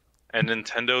true. and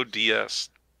Nintendo DS.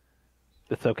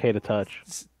 It's okay to touch.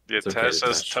 Yeah, It's okay Taz to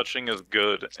says touch. touching is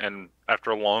good, and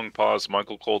after a long pause,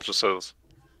 Michael Cole just says,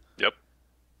 "Yep."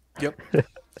 Yep.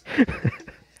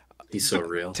 He's so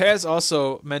real. Taz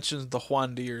also mentions the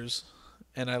Juan Deeres,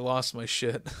 and I lost my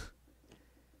shit.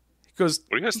 He goes,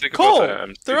 What do you guys think Cole, about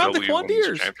that? they're on the MCW Juan Women's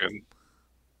Deeres. Champion?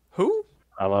 who?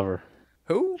 I love her.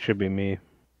 Who? Should be me.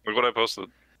 Look what I posted.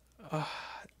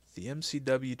 The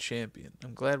MCW champion.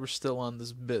 I'm glad we're still on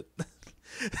this bit.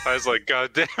 I was like,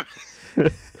 God damn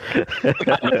it.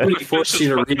 Nobody forced you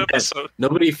to Fucking read that. episode.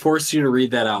 Nobody forced you to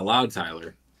read that out loud,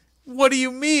 Tyler. What do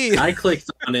you mean? I clicked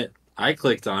on it.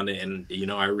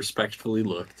 And I respectfully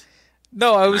looked.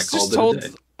 No, I I was called just it a told. day.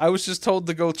 I was just told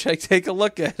to go take a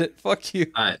look at it. Fuck you.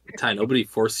 Ty, nobody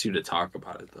forced you to talk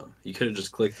about it though. You could have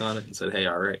just clicked on it and said, "Hey,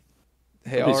 all right."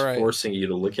 Hey, Nobody's all right. forcing you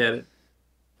to look at it.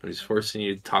 Nobody's forcing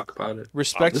you to talk about it.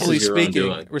 Respectfully This is your own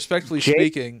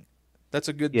speaking, doing. that's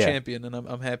a good Yeah. champion, and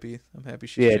I'm happy. I'm happy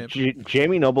she's Yeah, champion.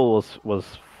 Jamie Noble was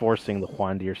forcing the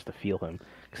Juan Deeres to feel him.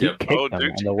 'Cause he Yep. kicked Oh,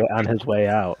 him dude. on his way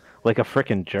out. Like a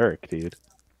freaking jerk, dude.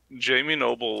 Jamie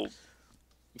Noble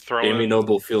Jamie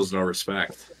Noble feels no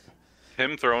respect.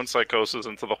 him throwing Psychosis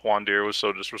into the Juan Deere was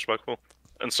so disrespectful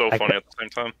and so I funny ca- at the same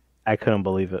time. I couldn't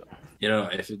believe it.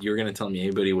 If you were gonna tell me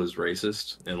anybody was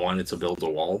racist and wanted to build a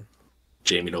wall,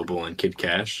 Jamie Noble and Kid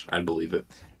Cash, I'd believe it.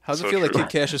 How's it So feel like true. Kid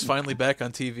Cash is finally back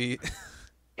on TV?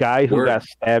 Guy who Word. got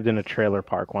stabbed in a trailer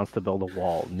park wants to build a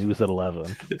wall. News at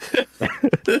 11.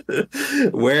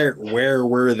 Where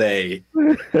were they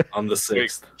on the Wait,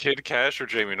 6th? Kid Cash or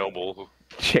Jamie Noble?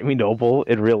 Jamie Noble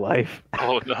in real life.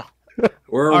 Oh no.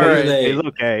 Where All were right, they? He's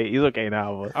okay. He's okay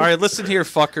now. But... All right, listen here,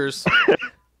 fuckers.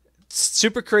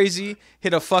 Super Crazy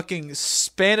hit a fucking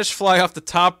Spanish fly off the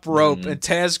top rope, and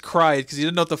Taz cried because he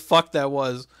didn't know what the fuck that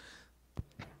was.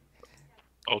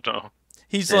 Oh no.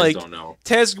 He's Taz like, don't know.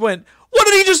 Taz went, "What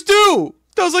did he just do?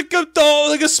 That was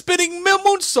like a spinning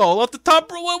moonsault off the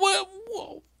top rope.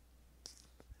 Whoa."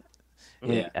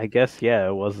 Yeah. I guess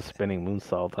it was a spinning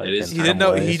moonsault. It is. He didn't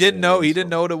know. He didn't know. He didn't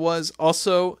know what it was.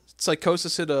 Also,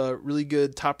 Psychosis hit a really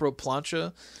good top rope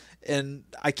plancha, and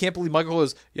I can't believe Michael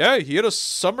goes, "Yeah, he hit a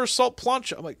somersault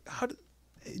plancha." I'm like,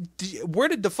 where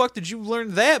the fuck did you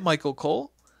learn that, Michael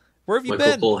Cole? Where have you Michael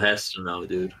been? Cole has to know,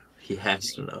 dude. He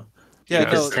has to know. Yeah,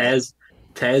 because no,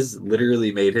 Taz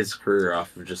literally made his career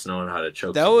off of just knowing how to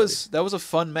choke. that somebody. was a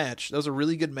fun match. That was a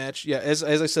really good match. Yeah, as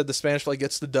I said, the Spanish Fly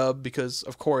gets the dub because,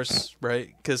 of course,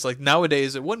 right? Because like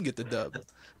nowadays it wouldn't get the dub,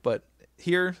 but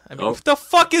here, I mean, what the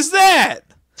fuck is that?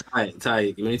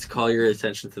 Ty, you need to call your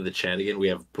attention to the chat again. We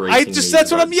have breaking news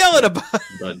That's what I'm yelling about.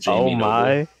 about Jamie Noble.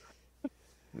 my!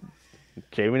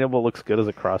 Jamie Noble looks good as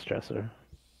a crossdresser.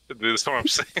 Dude, that's what I'm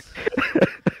saying.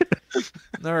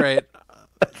 All right,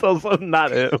 That's also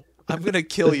not him. I'm gonna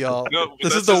kill y'all. No,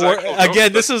 This is that's the his actual worst. Again,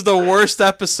 girlfriend. this is the worst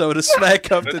episode of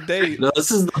Smack Up to date. No,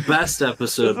 this is the best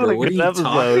episode, This is bro. a What are good you episode.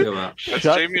 talking about? That's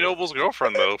Shut- Jamie Noble's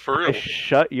girlfriend, though, for real.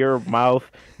 Shut your mouth.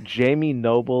 Jamie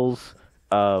Noble's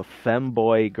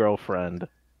femboy girlfriend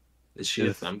Is she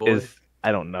a femboy?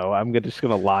 I don't know. I'm just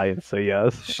gonna lie and say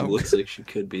yes. She looks like she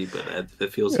could be, but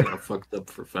that feels kind of fucked up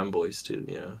for femboys too.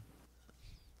 Yeah.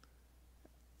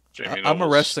 Jamie I'm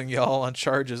Noble's- arresting y'all on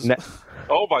charges Ne-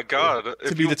 Oh my god. to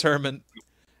If be you determined.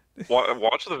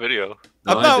 watch the video.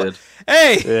 No, I'm not- I did.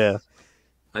 Hey. Yeah.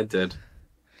 I did.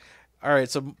 All right,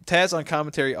 so Taz on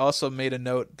commentary also made a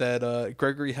note that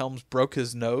Gregory Helms broke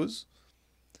his nose,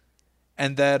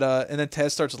 and then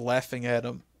Taz starts laughing at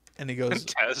him, and he goes,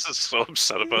 Taz is so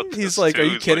upset about this. "He's like, too. are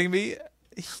you He's kidding me?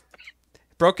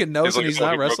 Broken nose and he's "Oh,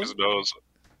 not he broke wrestling? his nose.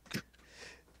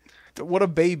 What a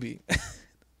baby!"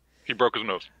 He broke his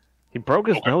nose. He broke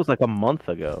his nose like a month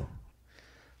ago.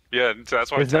 Yeah,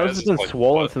 that's why His Taz nose has is been like,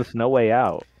 swollen what? since No Way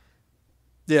Out.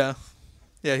 Yeah,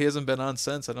 he hasn't been on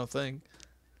since. I don't think.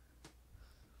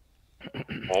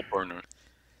 Ball burner.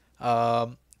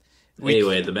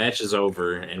 Anyway, the match is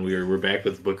over, and we're back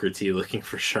with Booker T looking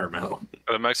for Charmel.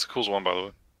 The Mexico's won, by the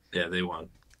way. Yeah, they won.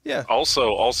 Yeah,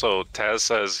 Also, Taz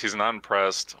says he's not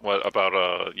impressed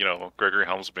about Gregory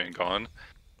Helms being gone,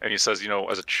 and he says,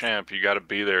 as a champ, you got to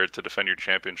be there to defend your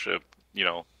championship,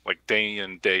 like day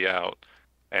in, day out.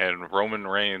 And Roman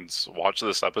Reigns watched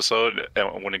this episode,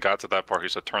 and when it got to that part, he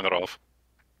said, "Turn it off."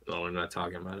 No, we're not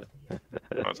talking about it.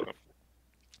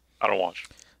 I don't watch.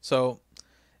 So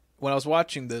when I was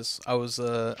watching this, I was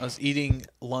eating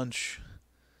lunch,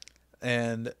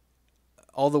 and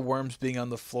all the worms being on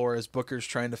the floor as Booker's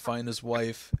trying to find his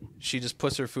wife. She just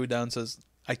puts her food down and says,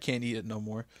 "I can't eat it no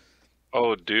more."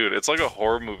 Oh, dude, it's like a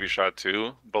horror movie shot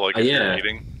too, but like if Yeah. you're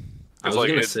eating, I it's was like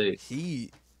gonna say,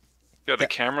 the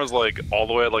camera's like all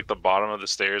the way at like the bottom of the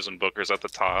stairs, and Booker's at the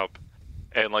top,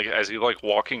 and like as he like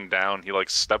walking down, he like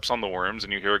steps on the worms,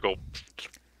 and you hear it go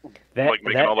That like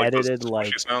making all like those edited like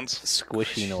squishy sounds.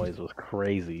 squishy noise was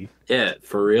crazy. yeah,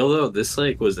 for real though, this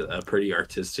like was a pretty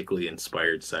artistically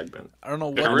inspired segment. I don't know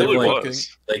It what really they're like- thinking.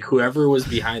 was. Like whoever was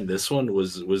behind this one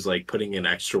was like putting in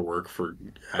extra work for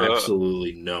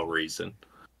absolutely no reason.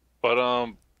 But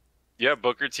yeah,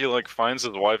 Booker T like finds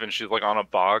his wife, and she's like on a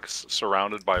box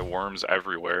surrounded by worms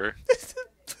everywhere.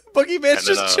 Boogeyman's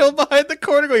And then, just chilled behind the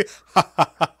corner going, ha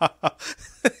ha ha ha ha.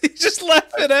 He's just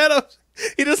laughing at him.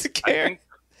 He doesn't I care. think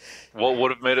what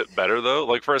would have made it better though,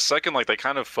 like for a second, like they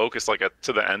kind of focused like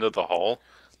to the end of the hall,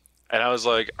 and I was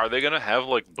like, are they gonna have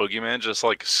like Boogeyman just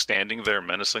like standing there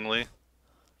menacingly?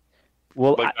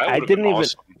 Well, Like, that I would've didn't been even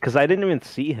awesome. because I didn't even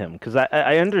see him because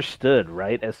I understood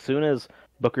right as soon as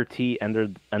Booker T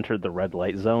entered the red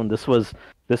light zone. This was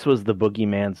the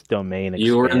Boogeyman's domain.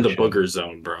 You were in the expansion. booger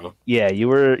zone, bro. Yeah, you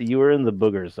were in the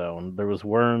booger zone. There was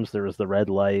worms. There was the red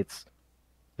lights.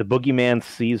 The Boogeyman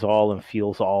sees all and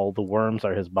feels all. The worms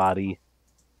are his body.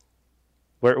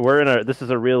 We're in a. This is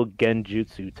a real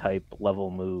Genjutsu type level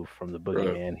move from the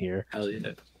Boogeyman here. Hell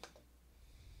yeah.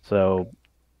 So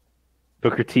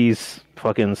Booker T's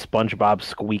fucking SpongeBob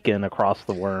squeaking across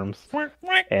the worms,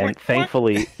 and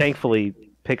thankfully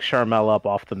picks Charmel up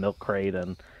off the milk crate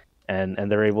and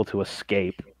they're able to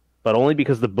escape, but only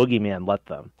because the Boogeyman let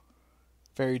them.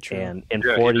 Very true. And in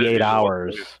Yeah, he 48 did.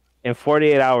 hours,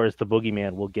 the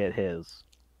Boogeyman will get his.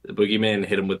 The boogeyman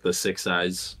hit him with the 6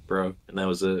 eyes, bro, and that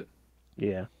was it.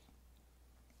 Yeah.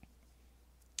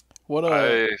 What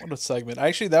a segment.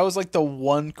 Actually, that was like the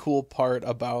one cool part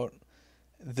about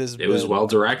this. It was well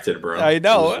directed, bro. I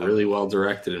know. It was really well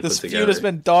directed and This put feud together. has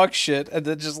been dog shit, and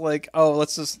then just like, oh,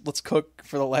 let's cook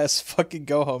for the last fucking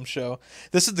go home show.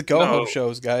 This is the go home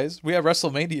shows, guys. We have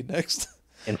WrestleMania next.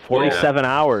 In 47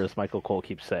 hours, Michael Cole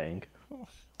keeps saying.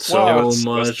 So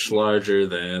much larger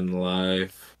than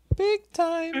life. Big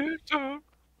time.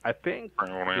 I think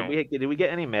did we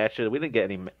get any matches? We didn't get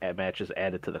any matches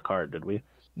added to the card, did we?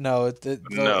 No,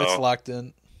 it's locked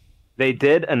in. They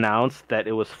did announce that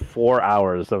it was 4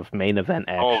 hours of main event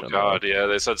action. Oh god, yeah,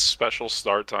 they said special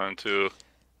start time too.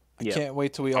 I can't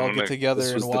wait till we all get together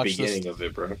and watch this. This was the beginning of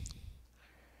it, bro.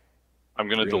 I'm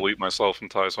gonna delete myself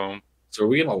and Ty's home. So are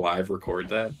we gonna live record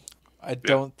that? I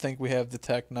don't think we have the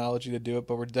technology to do it,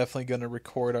 but we're definitely going to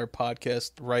record our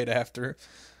podcast right after.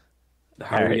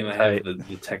 How are we going to have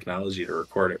the technology to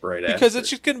record it right after? Because it's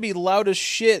just going to be loud as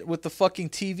shit with the fucking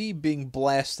TV being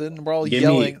blasted, and we're all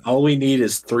yelling. All we need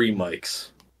is 3 mics.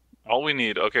 All we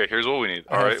need. Okay, here's what we need.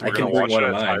 All right, we're gonna watch it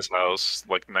at Ty's house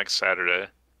like next Saturday.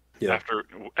 Yeah.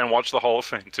 And watch the Hall of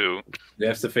Fame too. We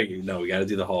have to figure. No, we got to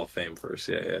do the Hall of Fame first.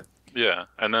 Yeah. Yeah,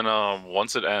 and then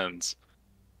once it ends,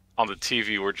 on the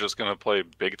TV we're just gonna play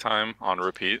Big Time on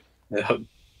repeat. Yep.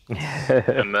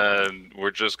 And then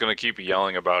we're just gonna keep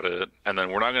yelling about it, and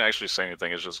then we're not gonna actually say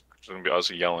anything. It's just gonna be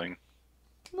us yelling.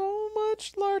 So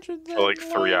much larger than for like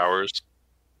 3 hours.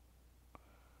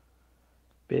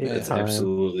 That's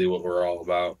absolutely what we're all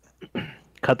about.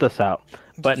 Cut this out,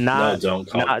 but not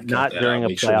during a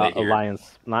playoff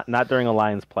alliance. Not during a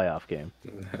Lions playoff game.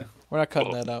 We're not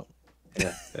cutting that out.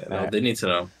 Yeah, no, they need to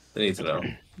know. They need to know.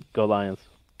 Go Lions.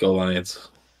 Go Lions.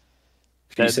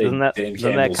 If you say doesn't that kind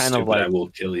stupid, of like I will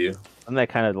kill you. Doesn't that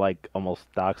kind of like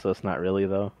almost dox us? Not really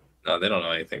though. No, they don't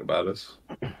know anything about us.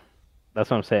 That's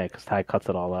what I'm saying. Because Ty cuts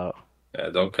it all out. Yeah,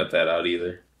 don't cut that out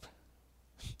either.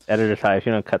 Editor Ty, if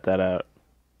you don't cut that out,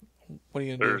 what are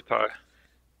you gonna do? Ty.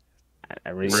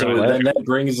 So then that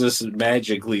brings us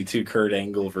magically to Kurt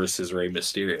Angle versus Rey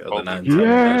Mysterio, the 9-time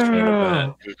match main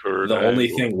event. The only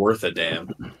thing worth a damn.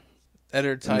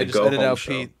 Editor Ty, just edit out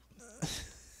show. Pete.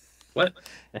 What?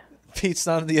 Pete's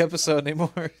not in the episode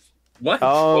anymore. What?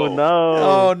 Oh no!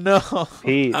 Oh no!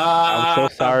 Pete, I'm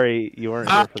so sorry you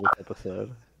weren't here for this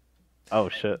episode. Oh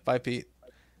shit! Bye, Pete.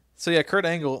 So yeah, Kurt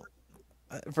Angle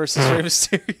versus Rey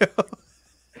Mysterio.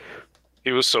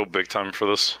 He was so big time for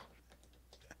this.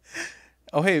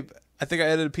 Oh hey, I think I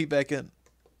edited Pete back in.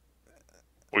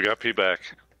 We got Pete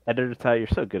back. Editor Ty, you're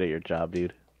so good at your job,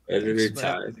 dude. Editor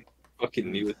Ty,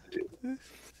 fucking knew what to do.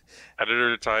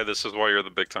 Editor Ty, this is why you're the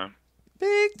big time.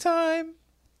 Big time.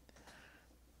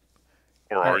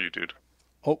 Or are you, dude?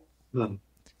 Oh.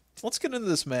 Let's get into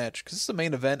this match, because it's a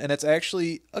main event, and it's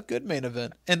actually a good main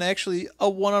event, and actually a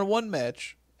one-on-one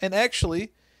match, and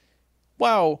actually,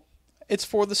 wow, it's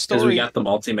for the story. Because we got the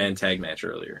multi-man tag match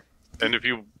earlier. And if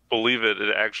you believe it,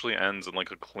 it actually ends in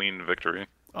like a clean victory.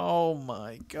 Oh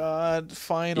my god,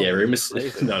 finally.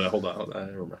 Yeah, No, hold on.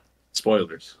 Never mind.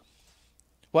 Spoilers.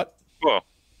 What? Oh.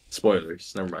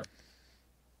 Spoilers. Never mind.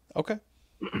 Okay.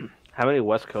 How many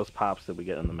West Coast pops did we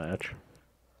get in the match?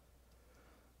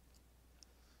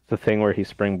 The thing where he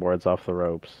springboards off the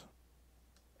ropes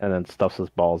and then stuffs his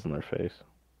balls in their face.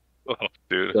 Oh,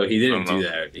 dude. So he didn't do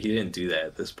that. He didn't do that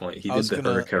at this point. He did the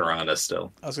Hurricane Rana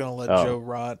still. I was going to let Joe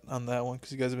rot on that one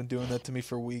because you guys have been doing that to me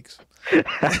for weeks.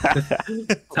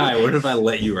 Ty, what if I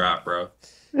let you rot, bro?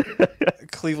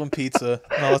 Cleveland pizza.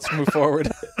 No, let's move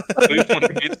forward.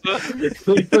 Cleveland pizza?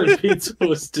 Cleveland pizza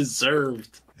was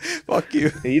deserved. Fuck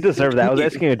you. You deserve that. I was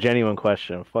asking a genuine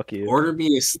question. Fuck you. Order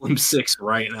me a Slim 6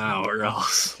 right now or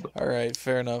else. All right,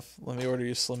 fair enough. Let me order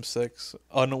you Slim 6.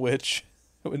 UNWICH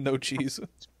with no cheese.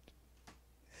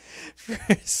 For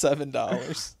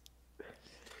 $7.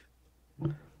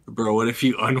 Bro, what if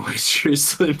you unwitch your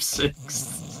Slim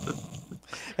 6?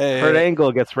 Kurt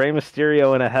Angle gets Rey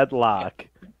Mysterio in a headlock.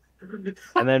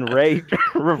 And then Rey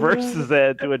reverses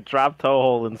it to a drop toe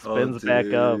hold and spins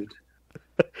back up.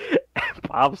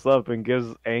 Pops up and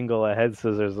gives Angle a head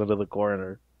scissors into the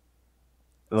corner.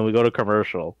 And then we go to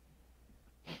commercial.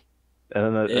 And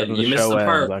then the show ends. You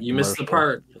missed the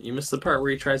part. You missed the part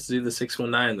where he tries to do the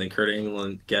 619. Then Kurt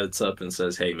Angle gets up and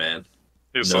says, "Hey, man,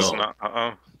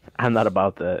 I'm not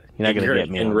about that. You're not gonna get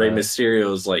me." And Rey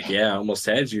Mysterio's like, "Yeah, I almost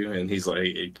had you." And he's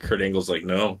like, Kurt Angle's like,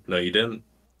 "No, you didn't."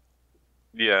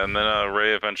 Yeah, and then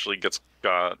Rey eventually gets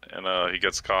caught, and he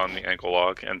gets caught in the ankle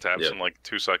lock and taps in like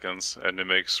 2 seconds, and it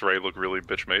makes Rey look really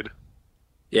bitch made.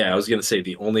 Yeah, I was gonna say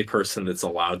the only person that's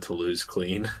allowed to lose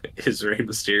clean is Rey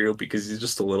Mysterio because he's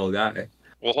just a little guy.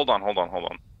 Well, hold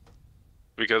on.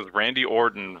 Because Randy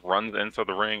Orton runs into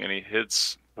the ring and he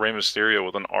hits Rey Mysterio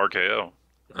with an RKO.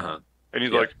 Uh-huh. And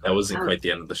he's like, that wasn't quite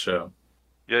the end of the show.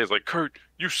 Yeah, he's like, Kurt,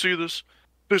 you see this?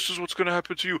 This is what's gonna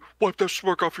happen to you. Wipe that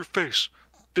smirk off your face.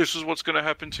 This is what's gonna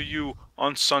happen to you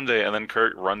on Sunday. And then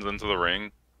Kurt runs into the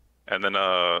ring, and then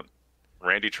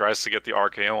Randy tries to get the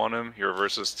RKO on him. He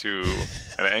reverses to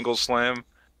an angle slam,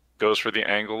 goes for the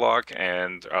angle lock,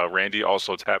 and Randy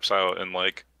also taps out in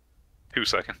like 2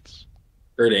 seconds.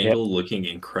 Kurt Angle looking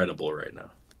incredible right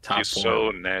now. He's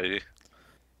so natty.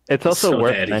 It's also So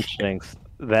worth natty. mentioning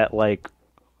that, like,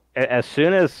 as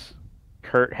soon as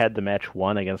Kurt had the match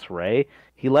won against Ray,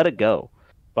 he let it go.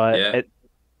 But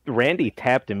Randy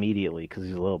tapped immediately because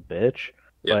he's a little bitch.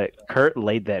 Yeah. But Kurt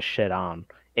laid that shit on.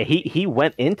 And he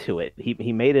went into it.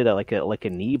 He made it like a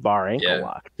knee bar ankle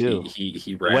lock too.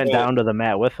 He Went down to the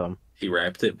mat with him. He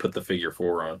wrapped it, put the figure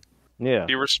 4 on. Yeah.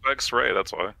 He respects Ray.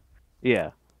 That's why.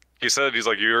 Yeah. He said he's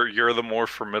like you're the more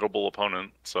formidable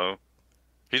opponent. So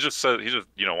he just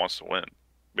wants to win,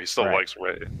 but he still likes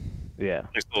Ray. Yeah.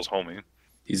 He's still his homie.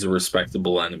 He's a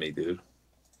respectable enemy, dude.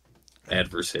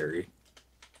 Adversary.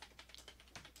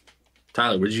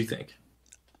 Tyler, what did you think?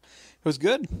 It was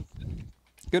good.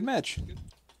 Good match.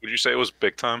 Would you say it was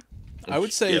big time? I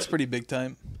would say it's pretty big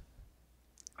time.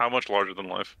 How much larger than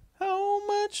life? How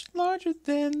much larger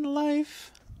than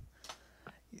life?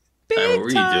 What were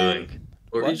time. you doing?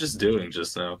 What were you just doing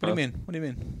just now? What do you mean? What do you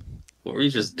mean? What were you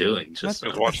just doing just I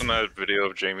was now? watching that video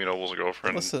of Jamie Noble's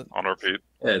girlfriend Listen. on repeat.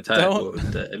 Yeah, Tyler,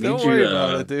 Don't worry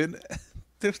about it, dude.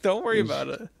 Dude, don't worry about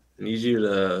it. I need you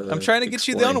to. I'm trying to get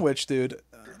you the UNWICH, dude.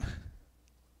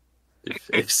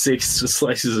 If 6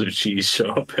 slices of cheese show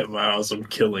up at my house, I'm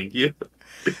killing you.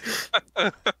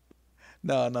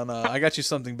 No. I got you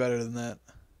something better than that.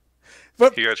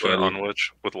 But He got you an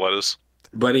unwitch with lettuce.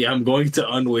 Buddy, I'm going to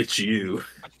unwitch you.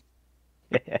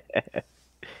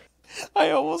 I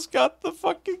almost got the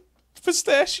fucking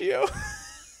pistachio.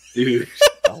 Dude.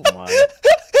 Oh my.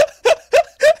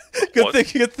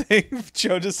 Good thing.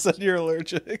 Joe just said you're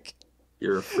allergic.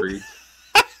 You're a freak.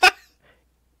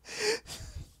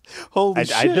 Holy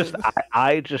shit.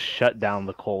 I just shut down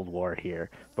the Cold War here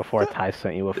before Ty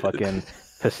sent you a fucking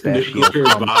pistachio Nuclear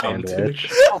crumb bomb,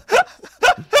 sandwich.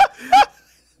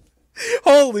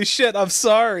 Holy shit, I'm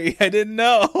sorry. I didn't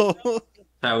know.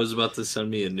 I was about to send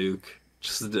me a nuke.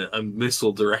 Just a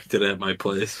missile directed at my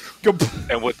place. Go-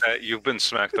 And with that, you've been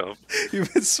smacked up.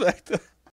 You've been smacked up.